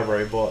AI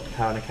robot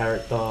kind of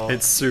character.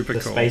 It's super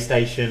cool. The space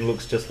station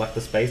looks just like the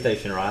space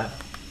station, right?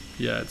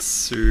 Yeah, it's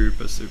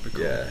super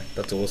cool. Yeah,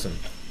 that's awesome.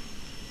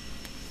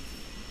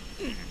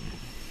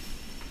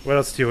 What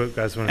else do you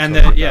guys want to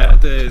talk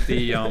about?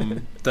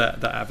 And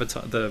the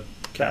avatar, the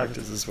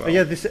characters as well. Oh,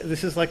 yeah, this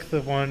is like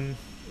the one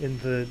in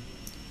the...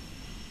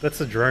 That's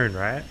the drone,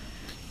 right?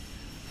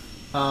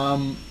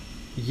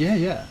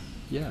 Yeah.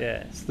 Yeah.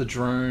 It's the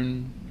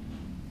drone,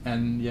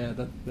 and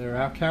they're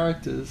our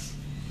characters.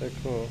 They're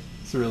cool.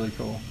 It's really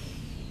cool.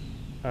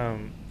 He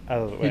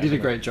He did a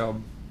great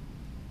job.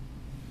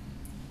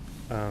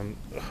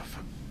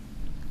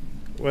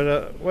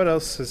 What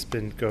else has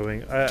been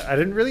going? I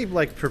didn't really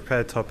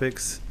prepare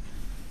topics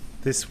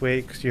this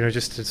week,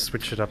 just to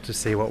switch it up to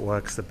see what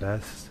works the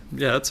best.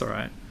 Yeah, that's all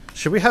right.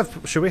 Should we have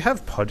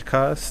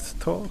podcast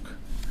talk?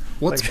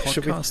 What's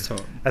podcast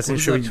talk? As in,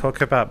 should we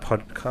talk about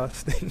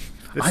podcasting?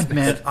 I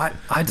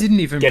didn't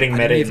even getting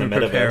meta in the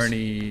prepare metaverse.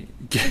 any.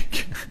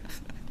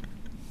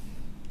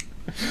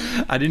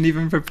 I didn't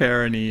even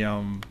prepare any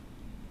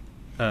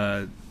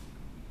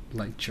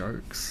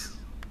jokes.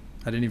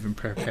 I didn't even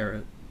prepare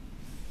it.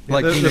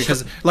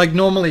 Because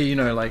normally,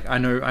 I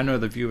know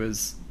the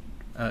viewers,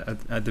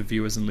 the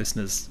viewers and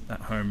listeners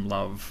at home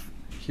love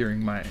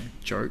hearing my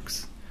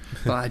jokes,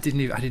 but I didn't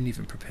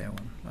even prepare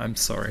one. I'm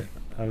sorry.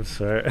 I'm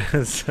sorry.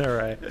 It's all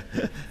right.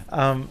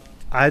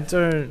 I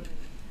don't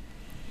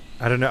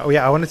know.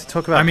 Yeah, I wanted to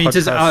talk about. I mean,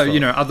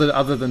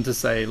 other than to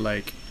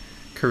say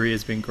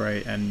Korea's been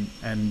great, and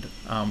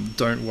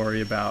don't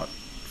worry about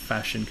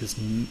fashion because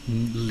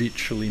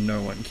literally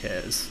no one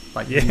cares.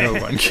 No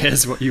one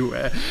cares what you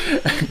wear.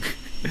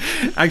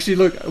 Actually,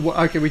 look.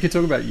 Okay, we could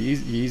talk about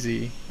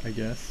Yeezy, I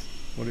guess.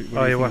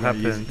 What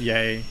happened?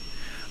 Yay!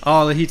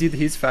 Oh, he did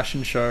his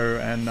fashion show,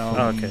 and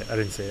okay, I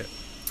didn't see it.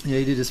 Yeah,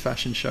 he did his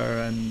fashion show,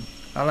 and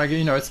I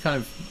it's kind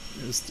of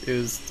it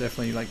was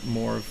definitely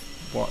more of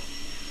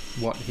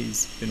what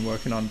he's been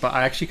working on. But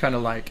I actually kind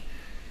of like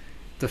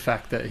the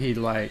fact that I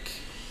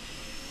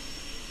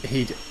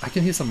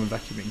can hear someone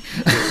vacuuming.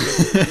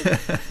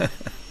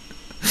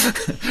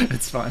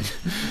 It's fine.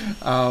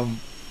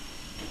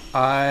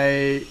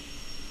 I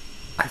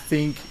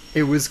think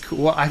it was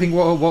cool. I think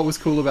what was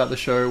cool about the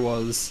show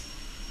was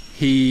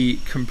he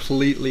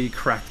completely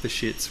cracked the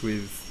shits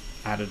with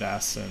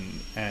Adidas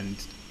and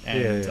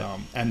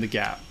the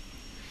Gap,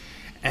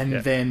 and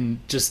then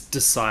just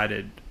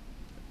decided,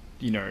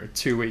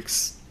 2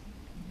 weeks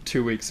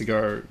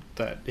ago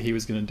that he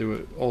was going to do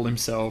it all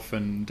himself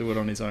and do it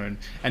on his own.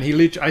 And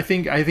I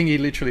think he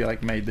literally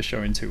made the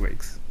show in 2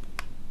 weeks.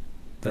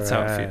 That's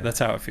how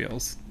it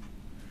feels.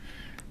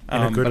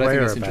 In a good way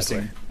or a bad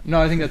way? No,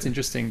 I think that's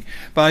interesting.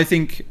 But I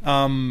think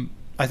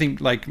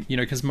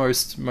because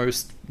most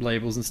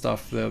labels and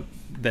stuff,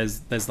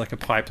 there's a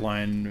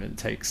pipeline. It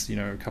takes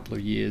a couple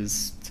of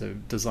years to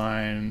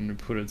design,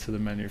 put it to the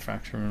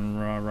manufacturer, and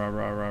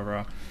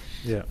rah.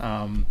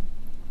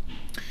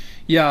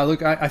 Yeah.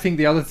 Look, I think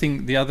the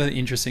other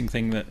interesting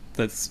thing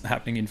that's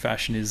happening in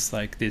fashion is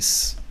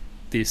this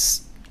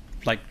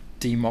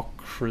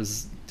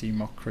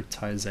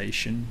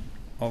democratization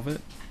of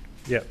it.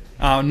 Yeah.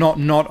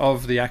 Not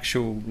of the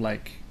actual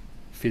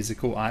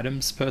physical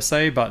items per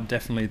se, but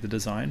definitely the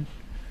design.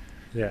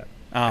 Yeah.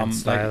 And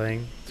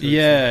styling.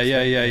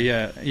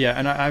 Yeah.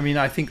 And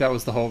I think that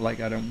was the whole I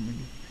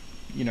don't,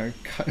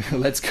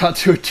 let's cut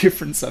to a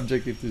different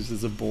subject if this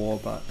is a bore,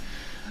 but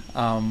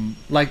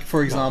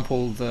for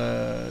example,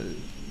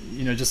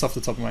 just off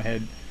the top of my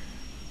head,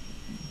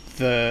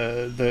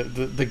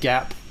 the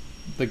Gap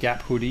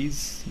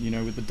hoodies,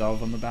 with the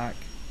dove on the back.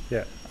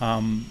 Yeah.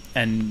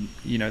 And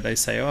they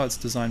say, oh, it's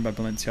designed by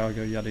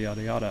Balenciaga, yada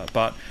yada yada.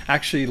 But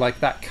actually,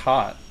 that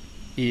cut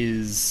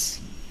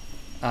is,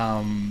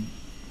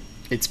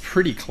 it's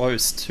pretty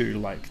close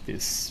to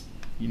this,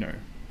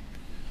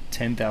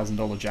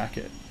 $10,000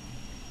 jacket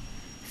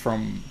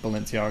from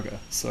Balenciaga.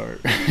 So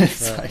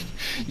it's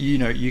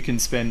you can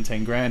spend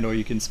 10 grand or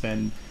you can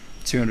spend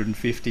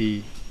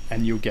 250,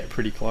 and you'll get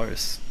pretty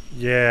close.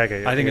 Yeah,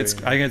 okay. I think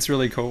it's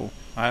really cool.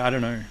 I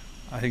don't know.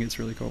 I think it's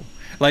really cool.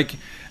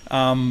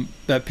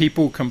 That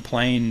people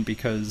complain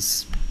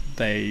because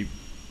they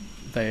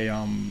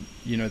don't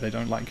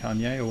like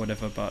Kanye or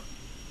whatever, but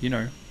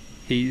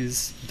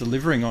he's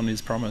delivering on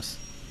his promise.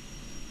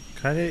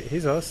 Kanye,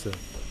 he's awesome.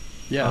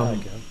 Yeah. I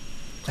like him.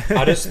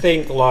 I just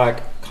think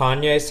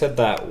Kanye said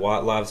that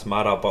white lives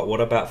matter, but what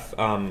about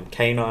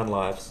canine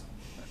lives?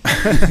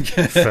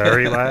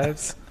 Furry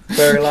lives?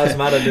 Furry lives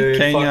matter, dude.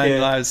 Canine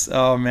lives.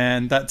 Oh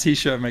man, that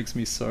T-shirt makes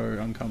me so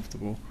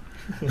uncomfortable.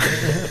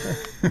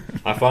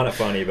 I find it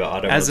funny, but I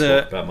don't want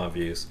to talk about my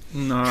views.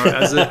 No,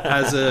 as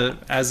a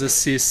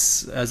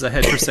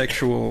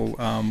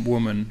heterosexual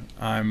woman,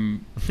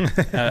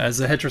 as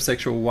a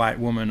heterosexual white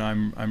woman,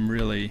 I'm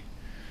really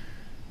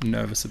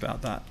nervous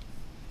about that.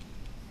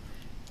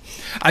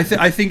 I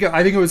think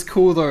it was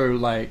cool though,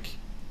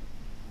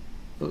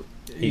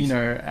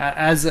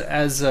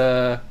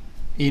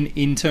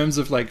 in terms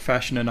of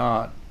fashion and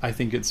art, I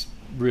think it's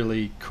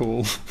really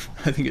cool.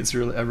 I think it's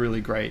a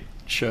really great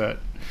shirt.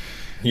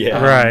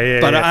 Yeah. Right.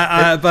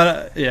 Yeah.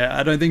 But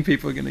I don't think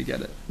people are gonna get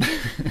it.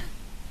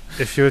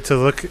 If you were to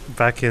look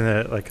back in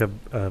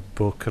a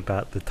book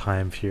about the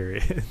time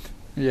period.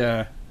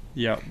 Yeah.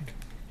 Yep.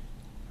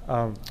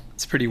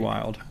 It's pretty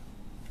wild.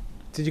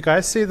 Did you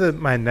guys see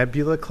my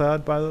nebula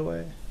cloud, by the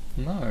way?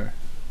 No.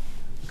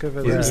 Look over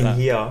Is there. in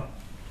here?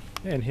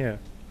 Yeah, in here.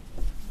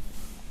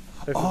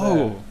 Over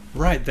there.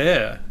 Right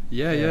there.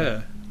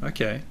 Yeah.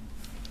 Okay.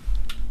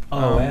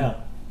 Oh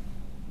wow,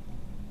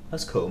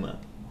 that's cool, man.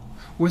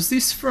 Was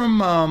this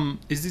from?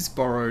 Is this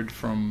borrowed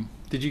from?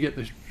 Did you get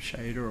the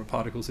shader or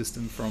particle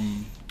system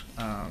from?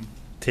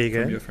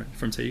 Tegan? From your friend,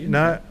 from Tegan?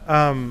 No,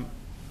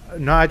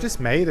 no, I just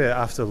made it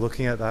after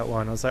looking at that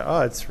one. I was like,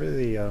 oh, it's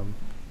really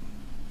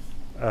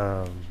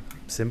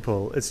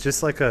simple. It's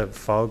just like a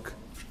fog,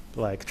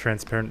 like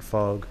transparent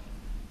fog,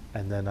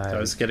 and then I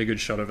Let's get a good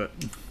shot of it.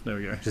 There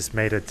we go. just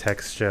made a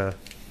texture.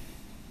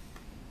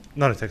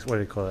 Not a text. What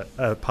do you call it?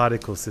 A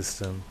particle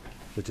system.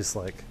 That just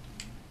like,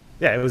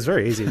 yeah, it was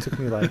very easy. It took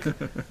me like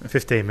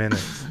 15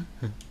 minutes.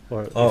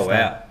 Or Oh if wow.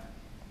 that.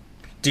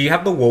 Do you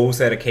have the walls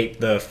there to keep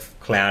the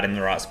cloud in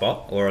the right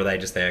spot, or are they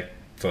just there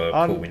for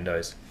cool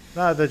windows?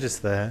 No, they're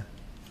just there.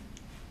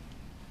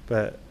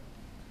 But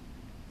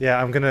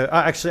yeah, I'm gonna.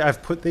 Actually,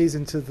 I've put these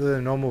into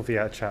the normal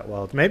VR chat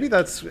world. Maybe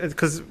that's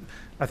because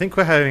I think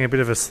we're having a bit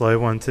of a slow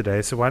one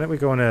today. So why don't we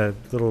go on a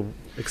little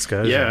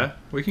excursion? Yeah,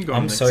 we can go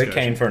on I'm the so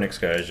excursion. keen for an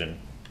excursion.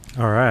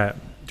 All right.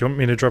 Do you want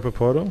me to drop a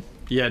portal?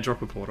 Yeah,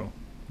 drop a portal.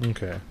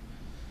 Okay.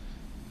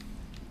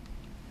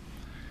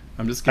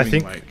 I'm just I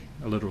giving think- like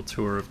a little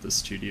tour of the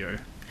studio.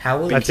 How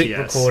will I you keep think-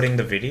 recording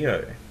the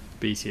video?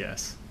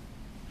 BTS.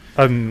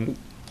 Um.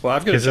 Well,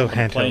 I've got to Is it jump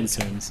on the plane handheld?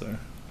 soon, so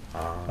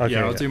Okay,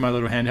 yeah, I'll yeah. do my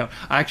little handheld.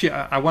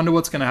 I wonder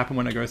what's going to happen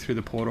when I go through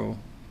the portal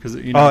because Oh,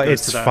 it goes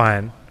it's to that-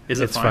 fine. Is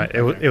it it's fine? It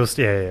Okay. was.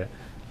 Yeah.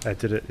 I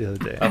did it the other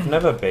day. I've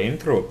never been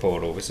through a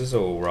portal. This is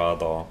all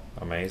rather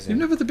amazing.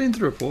 You've never been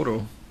through a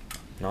portal.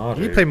 No,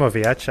 You dude. play more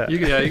VR chat. You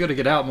got to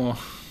get out more.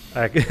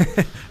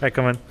 Alright,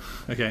 come on.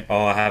 Okay.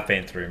 Oh, I have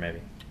been through maybe.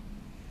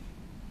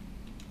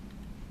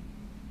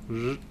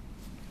 It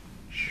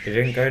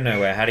didn't go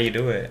nowhere. How do you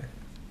do it?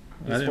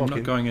 Just I'm walk not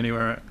in. going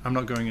anywhere. I'm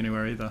not going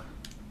anywhere either.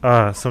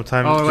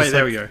 Sometimes. Oh wait, just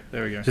there like- we go.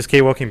 There we go. Just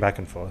keep walking back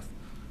and forth.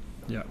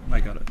 Yeah, I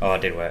got it. Oh,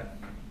 it did work.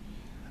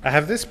 I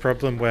have this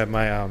problem where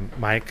my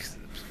mic,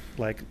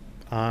 like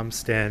arm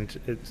stand,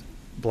 it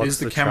blocks Is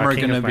the camera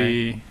tracking going to of my-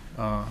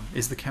 be?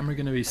 Is the camera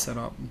going to be set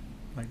up?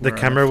 Like The where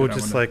I camera left will it, I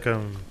just wonder?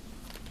 like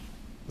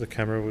The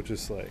camera will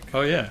just like.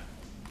 Oh yeah,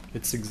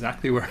 it's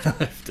exactly where I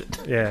left it.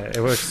 Yeah, it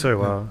works so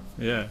well.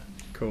 Yeah,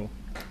 cool.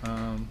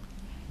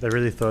 They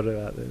really thought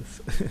about this.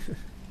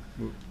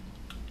 Whoop.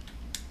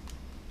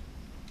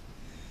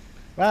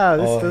 Wow,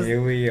 Oh,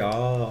 here we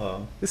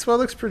are. this world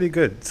looks pretty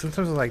good.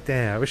 Sometimes I'm like,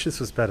 damn, I wish this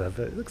was better,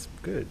 but it looks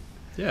good.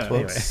 Yeah. Anyway.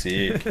 Looks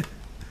sick.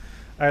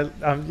 All right,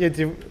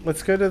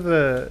 let's go to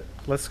the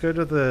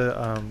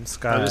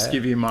sky. I'll just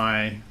give you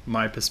my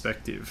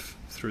perspective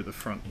through the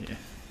front here.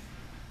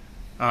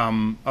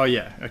 Oh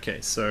yeah.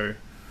 Okay. So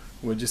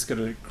we're just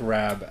gonna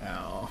grab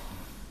our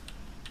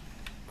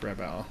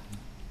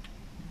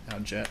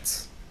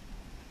jets.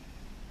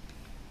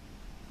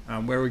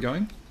 Where are we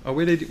going? Oh,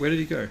 where did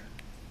he go?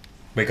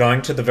 We're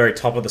going to the very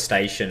top of the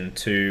station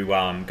to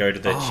go to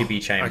the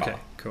Chibi Chamber. Okay,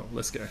 cool.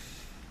 Let's go.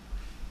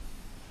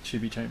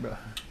 Chibi Chamber.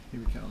 Here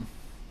we come.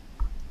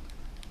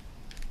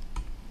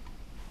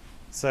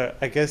 So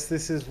I guess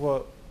this is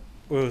what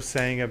we were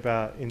saying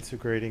about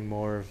integrating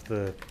more of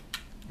the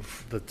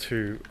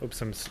two.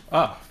 Oops,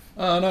 Oh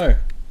no.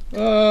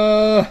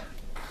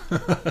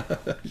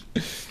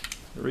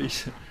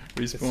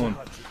 Respawn.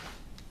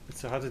 It's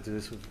so hard to do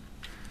this with.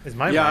 Is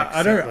my Yeah, mic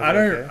I set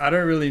level okay?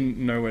 don't really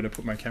know where to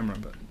put my camera,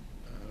 but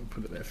I'll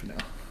put it there for now.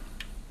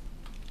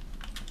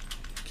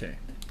 Okay.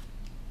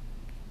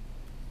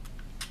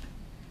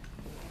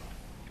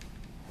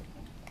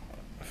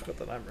 I forgot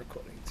that I'm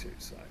recording too,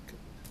 so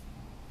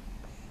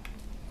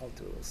I'll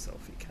do a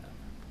selfie cam.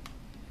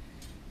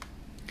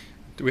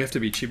 Do we have to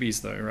be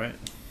chibis though, right?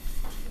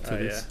 For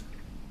this?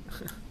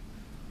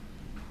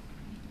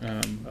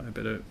 I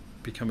better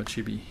become a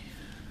chibi.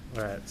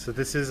 All right, so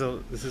this is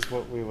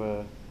what we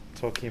were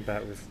talking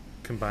about with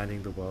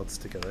combining the worlds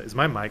together. Is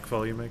my mic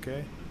volume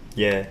okay?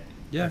 Yeah.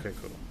 Yeah. Okay,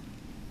 cool.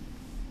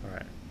 All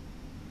right.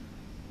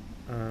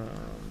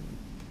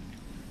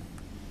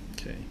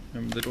 Okay,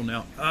 I'm little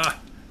now.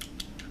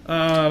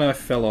 And I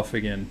fell off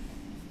again.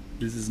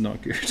 This is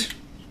not good.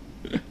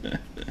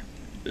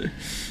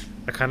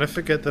 I kind of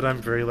forget that I'm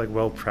very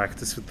well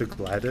practiced with the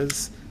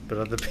gliders, but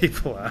other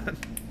people aren't.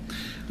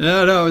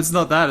 No, it's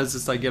not that. It's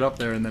just I get up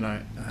there and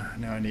then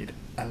now I need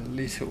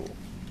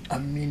a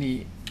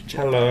mini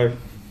jet. Hello.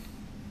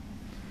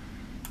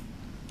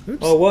 Oops,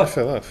 Oh, what? I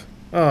fell off.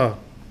 Oh,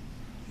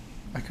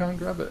 I can't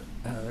grab it.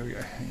 There we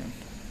go. Hang on.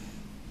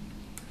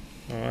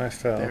 I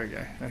fell. There we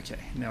go. Okay,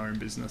 now we're in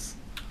business.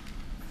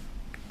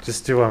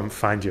 Just to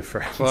find your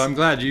friends. Well, I'm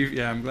glad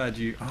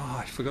you. Oh,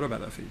 I forgot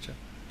about that feature.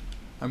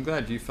 I'm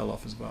glad you fell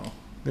off as well.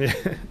 Yeah.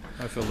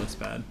 I feel less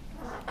bad.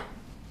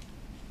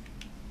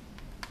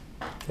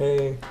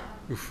 Hey.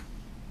 Oof.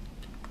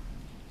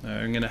 No,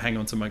 I'm gonna hang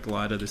on to my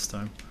glider this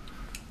time.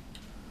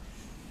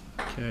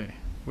 Okay,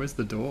 where's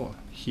the door?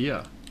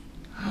 Here.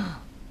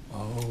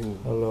 Oh.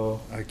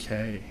 Hello.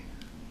 Okay.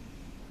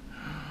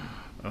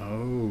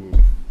 Oh.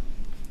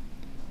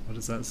 What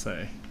does that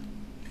say?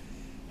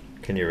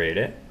 Can you read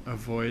it?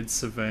 Avoid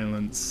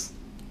surveillance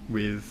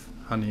with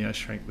Honey, I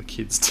Shrank the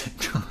Kids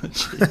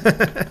technology.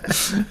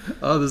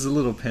 Oh, there's a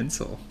little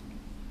pencil.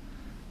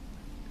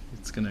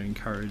 It's going to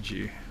encourage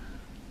you.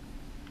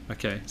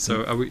 Okay,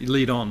 so are we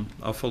lead on?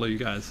 I'll follow you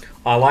guys.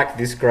 I like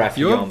this graph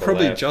here You're on the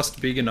probably left. just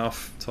big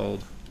enough,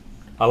 Told.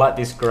 I like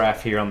this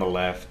graph here on the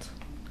left.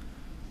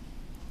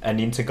 An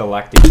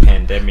intergalactic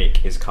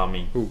pandemic is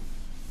coming. Ooh.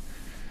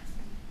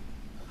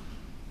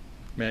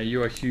 Man,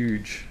 you are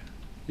huge.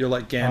 You're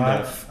like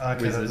Gandalf.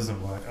 Okay, wizard. that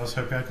doesn't work. I was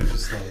hoping I could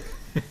just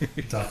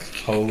like duck.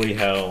 Holy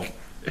hell.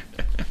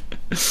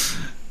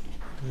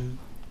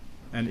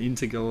 An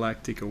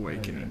intergalactic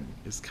awakening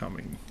is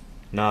coming.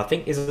 No, I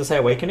think, is it to say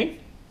awakening?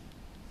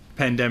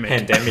 Pandemic.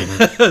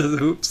 Pandemic.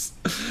 Oops.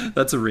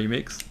 That's a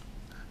remix.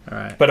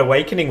 Alright. But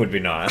awakening would be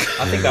nice.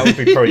 I think that would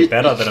be probably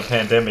better than a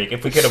pandemic.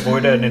 If we could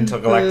avoid an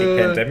intergalactic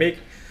pandemic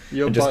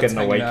Your and just butt's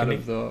get an hanging out awakening.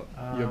 of the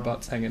your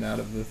butt's hanging out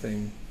of the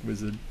thing,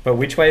 wizard. But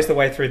which way is the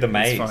way through the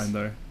maze? It's fine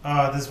though.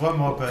 There's one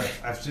more, but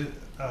I've just,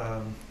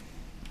 I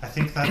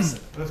think that's.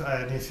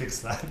 I need to fix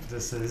that.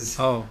 This is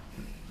Oh,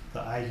 the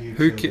IU.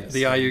 who killed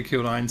the Epstein. IU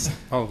killed Einstein?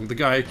 Oh, the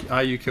guy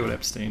IU killed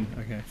Epstein.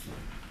 Okay.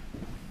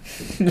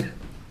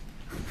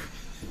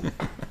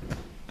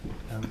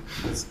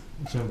 Let's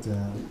jump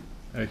down.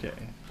 Okay.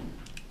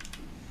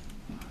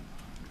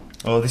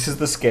 Oh, this is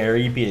the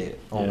scary bit.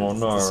 Oh Yeah, it's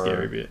no. the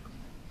scary bit.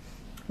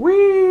 Whee!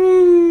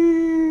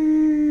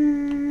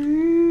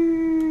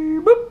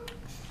 Boop.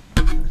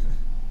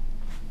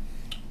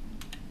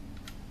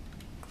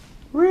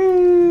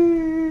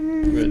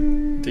 Whee!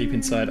 We're deep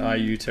inside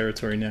IU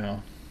territory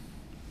now.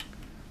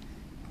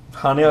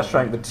 Honey, I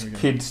Shrunk the Here we go.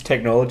 Kids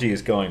technology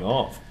is going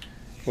off.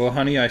 Well,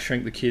 Honey, I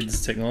Shrunk the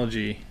Kids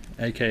technology,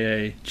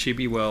 aka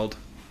Chibi World.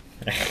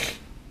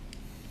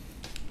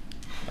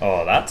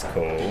 Oh, that's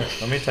cool.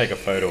 Let me take a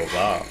photo of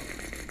that.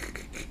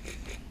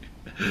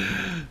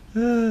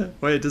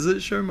 Wait, does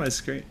it show my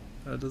screen?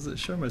 Does it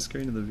show my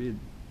screen in the vid?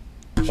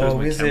 Shows Oh,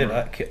 my is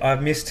camera. it? I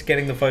missed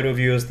getting the photo of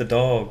you as the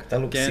dog.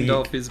 That looks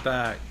Gandalf sick. is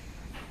back.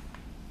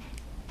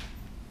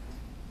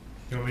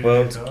 You want me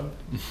Well, to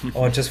do it?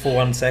 Oh, just for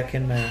 1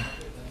 second, man.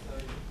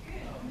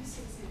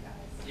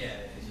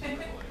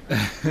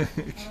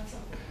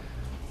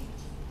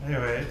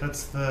 Anyway,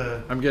 that's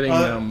the. I'm getting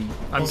also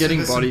I'm getting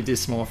there's body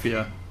some-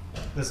 dysmorphia.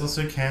 There's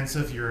also cans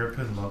of Europe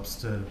and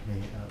lobster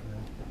meat out there.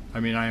 I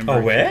mean, I am. Oh,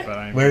 very where? fit, but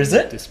I'm Where is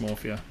it?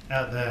 Dysmorphia.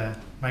 Out there.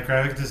 My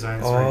graphic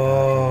design's very bad.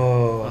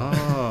 Oh.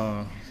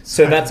 Oh.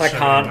 So I that's I can show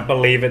can't you.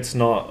 believe it's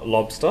not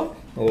lobster?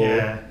 Or...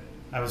 Yeah.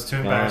 I was too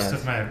embarrassed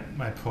Nice. of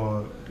my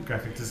poor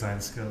graphic design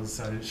skills,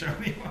 so I didn't show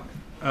anyone.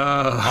 Oh,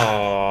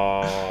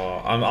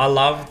 I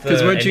love the.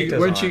 Because edit design.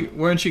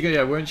 weren't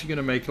you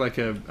gonna make like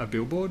a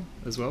billboard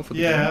as well for the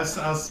Yeah, game?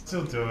 I'll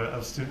still do it.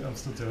 I'm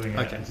still doing it.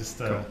 Okay, I just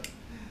cool.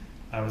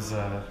 I was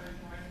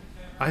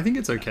I think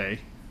it's okay.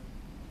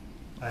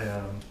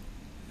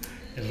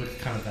 it looked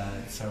kind of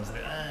bad, so I was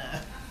like,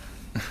 ah.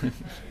 How do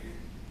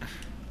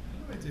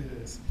I do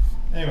this?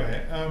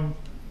 Anyway,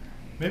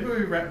 maybe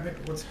we wrap.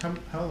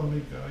 How long are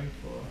we going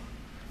for?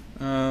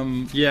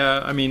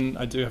 Yeah, I mean,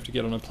 I do have to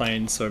get on a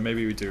plane, so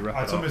maybe we do wrap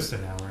it It's up. almost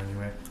an hour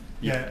anyway.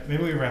 Yeah,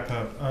 maybe we wrap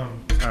up. All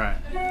right.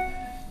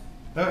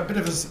 A bit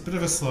of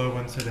a slow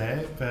one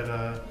today, but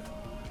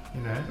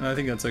you know. I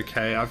think that's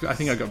okay. I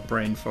think I got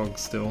brain fog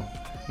still.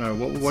 No,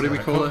 what do we Sorry,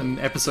 call it in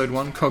episode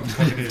 1?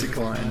 Cognitive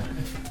decline.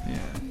 Yeah.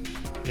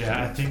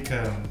 Yeah, I think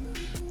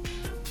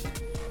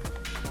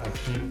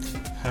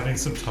having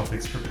some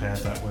topics prepared,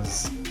 that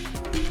was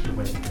the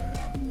way to go.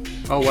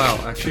 Oh wow!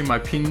 Actually, my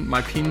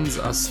pins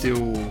are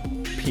still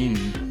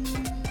pinned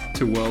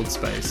to world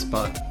space,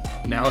 but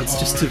now it's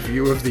just a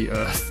view of the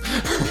Earth.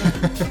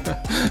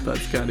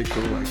 That's kind of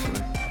cool,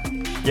 actually.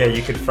 Yeah,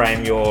 you could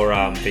frame your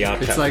VR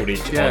It's chat like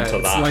footage yeah, onto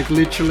it's that. like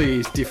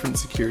literally different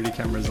security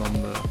cameras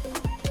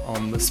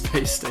on the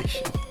space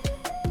station.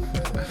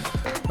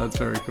 That's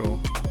very cool.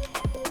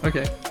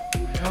 Okay.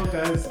 Well,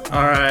 guys.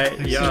 All right.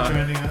 Thanks Yeah. for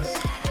joining us.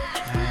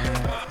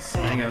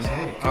 Hang on.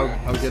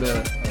 I'm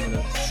gonna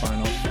sign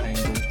off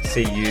angle.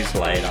 See yous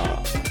later.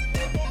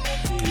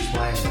 See you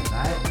later,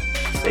 mate.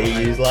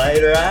 See yous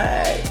later,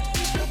 eh?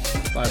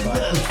 Bye bye.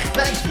 Well,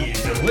 thank you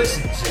for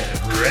listening to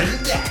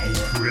Present Day,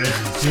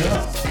 Present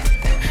Time.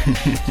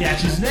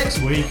 Catch us next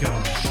week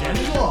on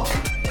Shenmue.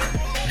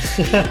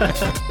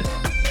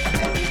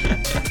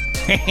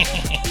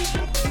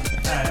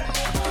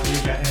 You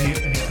got any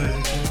closing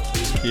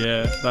thoughts?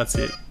 Yeah, that's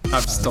it.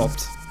 I've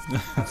stopped.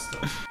 That's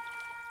stuff.